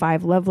called The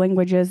 5 Love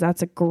Languages.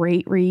 That's a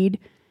great read.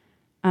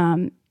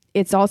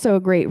 It's also a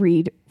great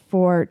read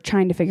for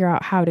trying to figure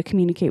out how to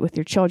communicate with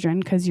your children,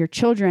 because your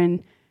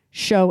children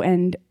show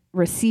and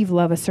receive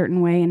love a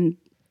certain way. And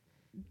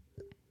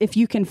if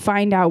you can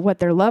find out what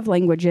their love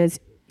language is,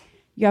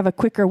 you have a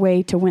quicker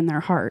way to win their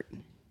heart,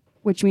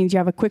 which means you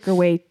have a quicker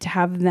way to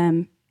have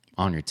them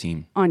on your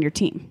team.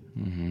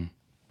 Mm-hmm.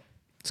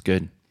 It's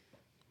good.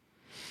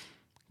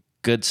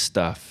 Good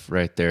stuff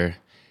right there.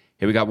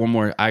 Hey, I got one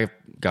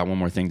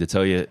more thing to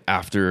tell you.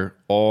 After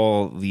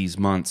all these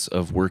months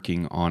of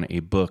working on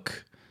a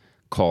book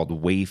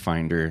called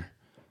Wayfinder,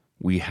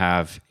 we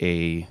have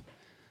a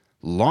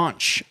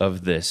launch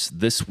of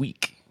this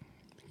week.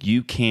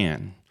 You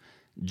can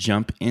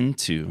jump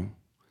into,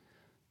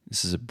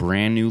 this is a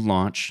brand new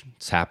launch.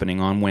 It's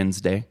happening on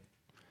Wednesday.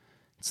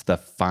 It's the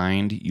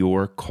Find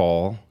Your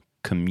Call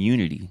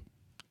community.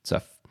 It's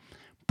a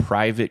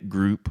private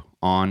group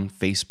on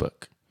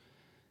Facebook.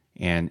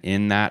 And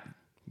in that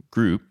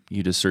group,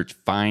 you just search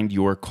Find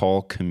Your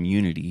Call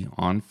community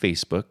on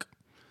Facebook.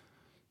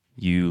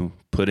 You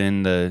put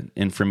in the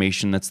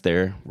information that's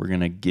there. We're going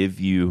to give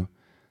you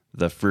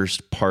the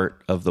first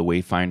part of the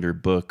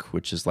Wayfinder book,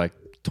 which is like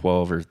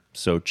 12 or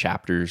so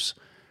chapters,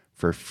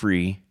 for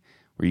free,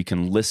 where you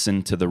can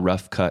listen to the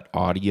rough cut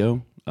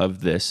audio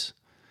of this.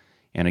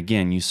 And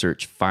again, you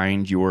search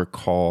Find Your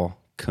Call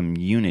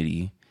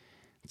community.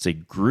 It's a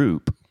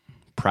group,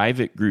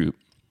 private group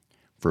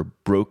for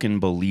broken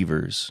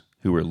believers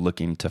who are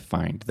looking to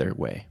find their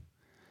way.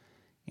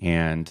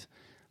 And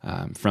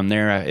from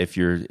there, if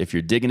you're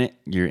digging it,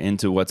 you're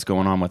into what's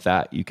going on with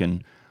that, you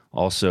can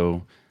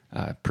also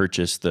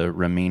purchase the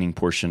remaining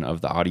portion of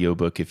the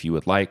audiobook if you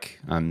would like.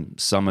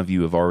 Some of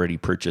you have already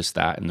purchased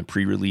that in the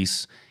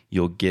pre-release.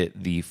 You'll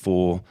get the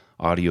full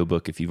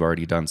audiobook if you've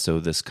already done so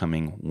this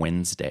coming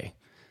Wednesday.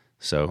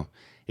 So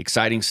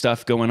exciting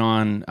stuff going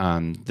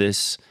on.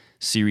 This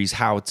series,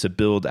 How to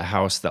Build a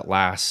House That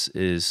Lasts,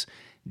 is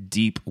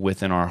deep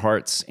within our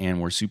hearts, and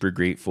we're super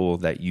grateful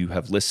that you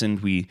have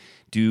listened. We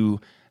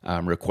do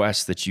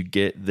request that you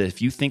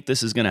if you think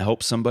this is going to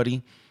help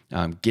somebody,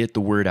 get the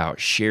word out,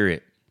 share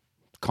it,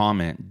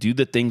 comment, do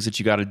the things that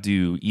you got to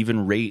do,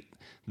 even rate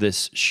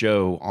this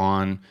show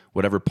on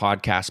whatever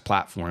podcast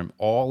platform.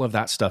 All of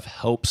that stuff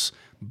helps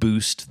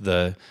boost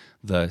the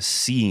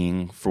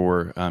seeing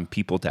for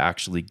people to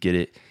actually get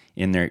it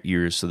in their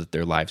ears so that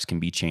their lives can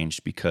be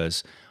changed,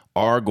 because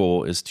our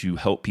goal is to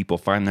help people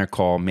find their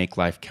call, make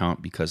life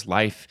count, because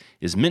life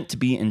is meant to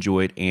be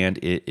enjoyed and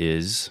it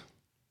is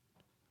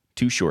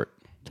too short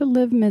to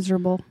live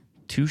miserable.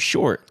 Too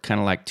short, kind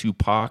of like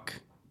Tupac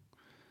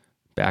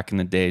back in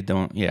the day.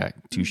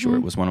 Too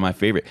short was one of my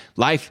favorite.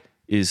 Life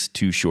is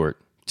too short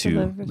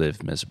to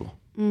live miserable.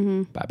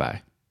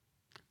 Bye-bye.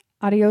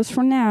 Adios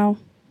for now.